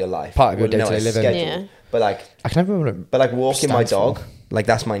just part of your life. Part of your Wouldn't know day-to-day it's living. scheduled. Yeah. But like, I can never remember. walking my stands dog, for. like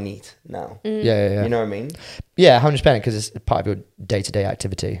that's my neat now. Yeah. You know what I mean? Yeah, 100% because it's part of your day-to-day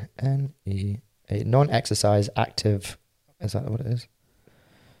activity. A non-exercise active. Is that what it is?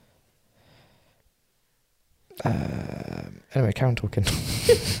 Anyway, carry on talking.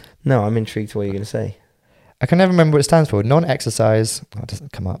 No, I'm intrigued to what you're going to say. I can never remember what it stands for. Non-exercise. Oh, it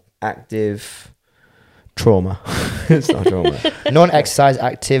doesn't come up. Active trauma. It's not trauma. Non-exercise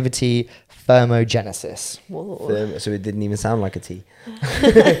activity thermogenesis. Whoa. So it didn't even sound like a T.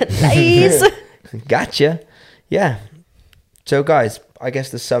 Nice. Gotcha. Yeah. So guys, I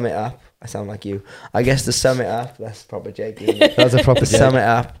guess to sum it up, I sound like you. I guess to sum it up, that's proper Jake, isn't it? That was a proper To sum it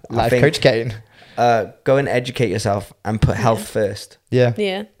up, I Life think, coach Kane. go and educate yourself and put health first. Yeah.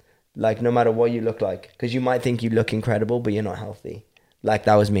 Yeah. Like, no matter what you look like. Because you might think you look incredible, but you're not healthy. Like,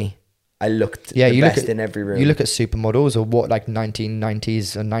 that was me. I looked the you best look at, in every room. You look at supermodels or what like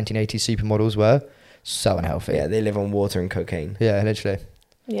 1990s and 1980s supermodels were. So unhealthy. Yeah, they live on water and cocaine. Yeah, literally.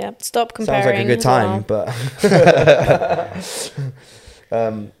 Yeah, stop comparing. Sounds like a good as time, well.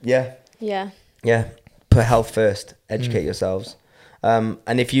 but... yeah. Yeah. Put health first. Educate yourselves. And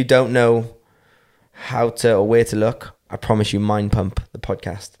if you don't know how to or where to look, I promise you Mind Pump, the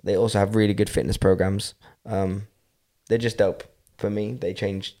podcast. They also have really good fitness programs. They're just dope for me. They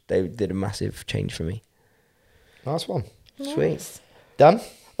did a massive change for me. Nice one. Sweet. Done?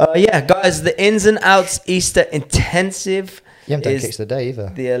 Yeah, guys, the Ins and Outs Easter Intensive You haven't done is kicks of the day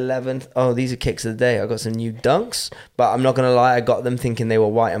either. the 11th. Oh, these are kicks of the day. I got some new dunks, but I'm not going to lie. I got them thinking they were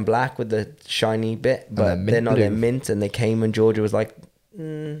white and black with the shiny bit, but they're not. blue. They're mint, and they came and Georgia was like,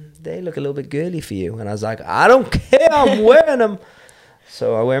 they look a little bit girly for you. And I was like, I don't care. I'm wearing them.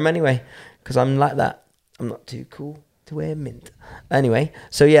 So I wear them anyway because I'm like that. I'm not too cool to wear mint. Anyway,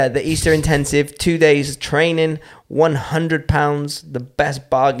 so yeah, the Easter Intensive, 2 days training, £100, the best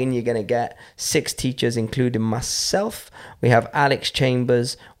bargain you're going to get. 6 teachers, including myself. We have Alex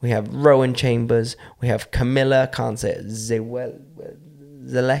Chambers. We have Rowan Chambers. We have Camilla, can't say it,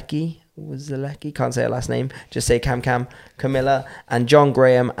 Zalecki, can't say her last name. Just say Cam, Camilla, and John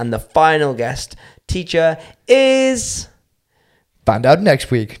Graham. And the final guest teacher is... Find out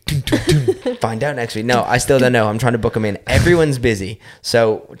next week. Find out next week. No, I still don't know. I'm trying to book them in. Everyone's busy.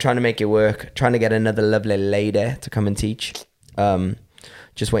 So trying to make it work. Trying to get another lovely lady to come and teach.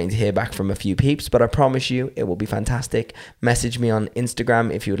 Just waiting to hear back from a few peeps. But I promise you, it will be fantastic. Message me on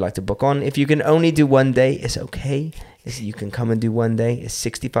Instagram if you would like to book on. If you can only do 1 day, it's okay. You can come and do 1 day. It's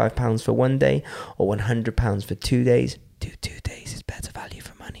 £65 for 1 day or £100 for 2 days. Do 2 days is better value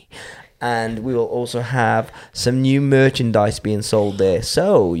for money. And we will also have some new merchandise being sold there.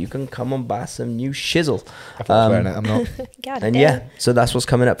 So you can come and buy some new shizzle. I thought I was wearing it. I'm not. God And damn. yeah, so that's what's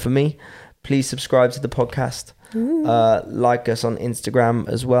coming up for me. Please subscribe to the podcast. Like us on Instagram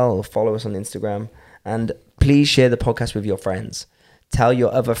as well. Or follow us on Instagram. And please share the podcast with your friends. Tell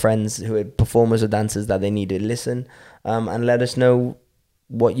your other friends who are performers or dancers that they need to listen. And let us know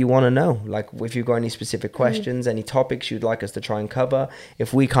what you want to know. Like if you've got any specific questions, any topics you'd like us to try and cover.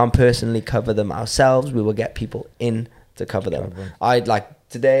 If we can't personally cover them ourselves, we will get people in to cover them.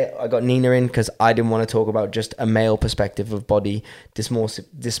 Today I got Nina in because I didn't want to talk about just a male perspective of body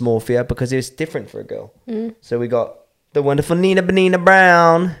dysmorphia because it's different for a girl. So we got the wonderful Nina Benina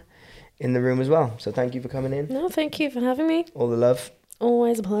Brown in the room as well. So thank you for coming in. No, thank you for having me. All the love.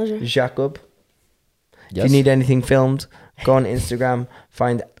 Always a pleasure. Jacob. Yes. If you need anything filmed, go on Instagram,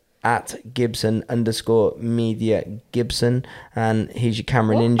 find at Gibson_media Gibson, and he's your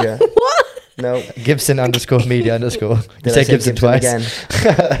camera ninja. What? No. Gibson_media_. Did You I said say Gibson twice. again?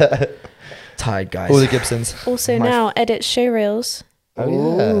 Tired, guys. All the Gibsons. Also My- now edit show reels. Oh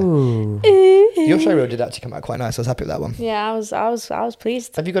yeah. Ooh. Your show reel did actually come out quite nice. I was happy with that one. Yeah, I was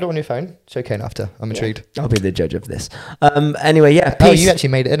pleased. Have you got it on your phone? It's okay after. I'm intrigued. I'll be the judge of this. Anyway, yeah. Peace. Oh, you actually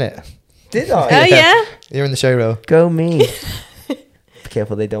made it in it. Did I? Oh yeah. You're in the show reel. Go me. Be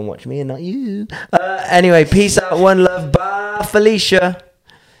careful they don't watch me and not you. Anyway, peace out. One love. Bye, Felicia.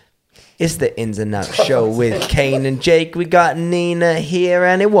 It's the Ins and Outs show with Kane and Jake. We got Nina here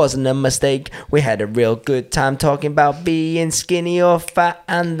and it wasn't a mistake. We had a real good time talking about being skinny or fat,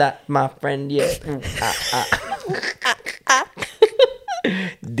 and that, my friend, yeah.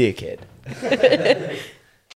 Dickhead.